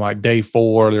 and like day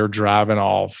 4, they're driving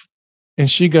off, and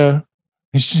she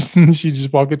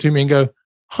just walk up to me and go,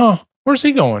 "Huh, where's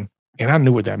he going?" And I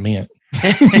knew what that meant.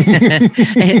 And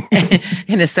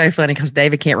it's so funny because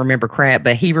David can't remember crap,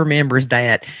 but he remembers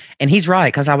that. And he's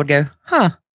right, because I would go,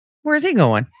 "Huh, where's he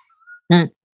going?"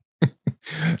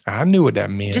 I knew what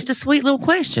that meant. Just a sweet little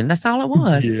question. That's all it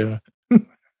was. Yeah.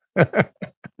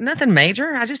 Nothing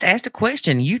major. I just asked a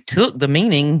question. You took the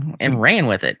meaning and ran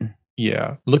with it.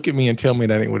 Yeah. Look at me and tell me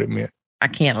that ain't what it meant. I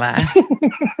can't lie.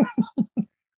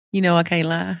 You know I can't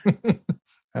lie.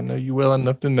 I know you well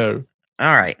enough to know.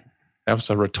 All right. That was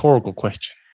a rhetorical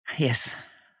question. Yes.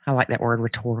 I like that word,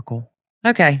 rhetorical.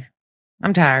 Okay.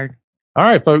 I'm tired. All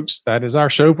right, folks. That is our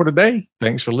show for today.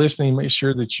 Thanks for listening. Make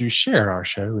sure that you share our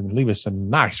show and leave us a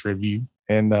nice review.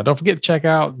 And don't forget to check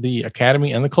out the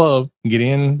Academy and the Club. Get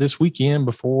in this weekend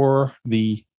before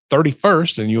the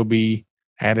 31st, and you'll be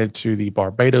added to the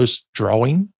Barbados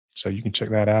drawing. So you can check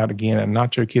that out again at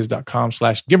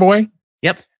nachokids.com/giveaway.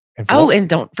 Yep. And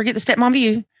don't forget the Stepmom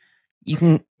View. You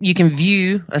can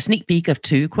view a sneak peek of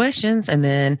 2 questions, and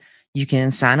then you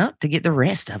can sign up to get the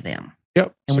rest of them.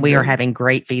 Yep. And we are having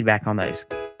great feedback on those.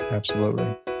 Absolutely.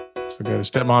 So go to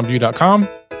stepmomview.com.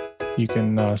 You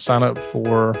can sign up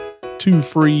for 2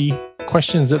 free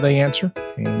questions that they answer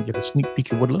and get a sneak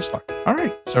peek of what it looks like. All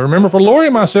right. So remember, for Lori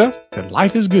and myself, that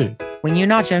life is good when you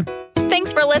nacho.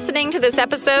 Thanks for listening to this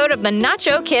episode of the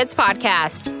Nacho Kids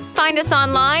Podcast. Find us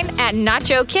online at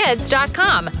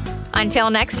nachokids.com. Until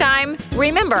next time,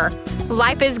 remember,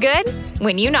 life is good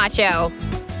when you nacho.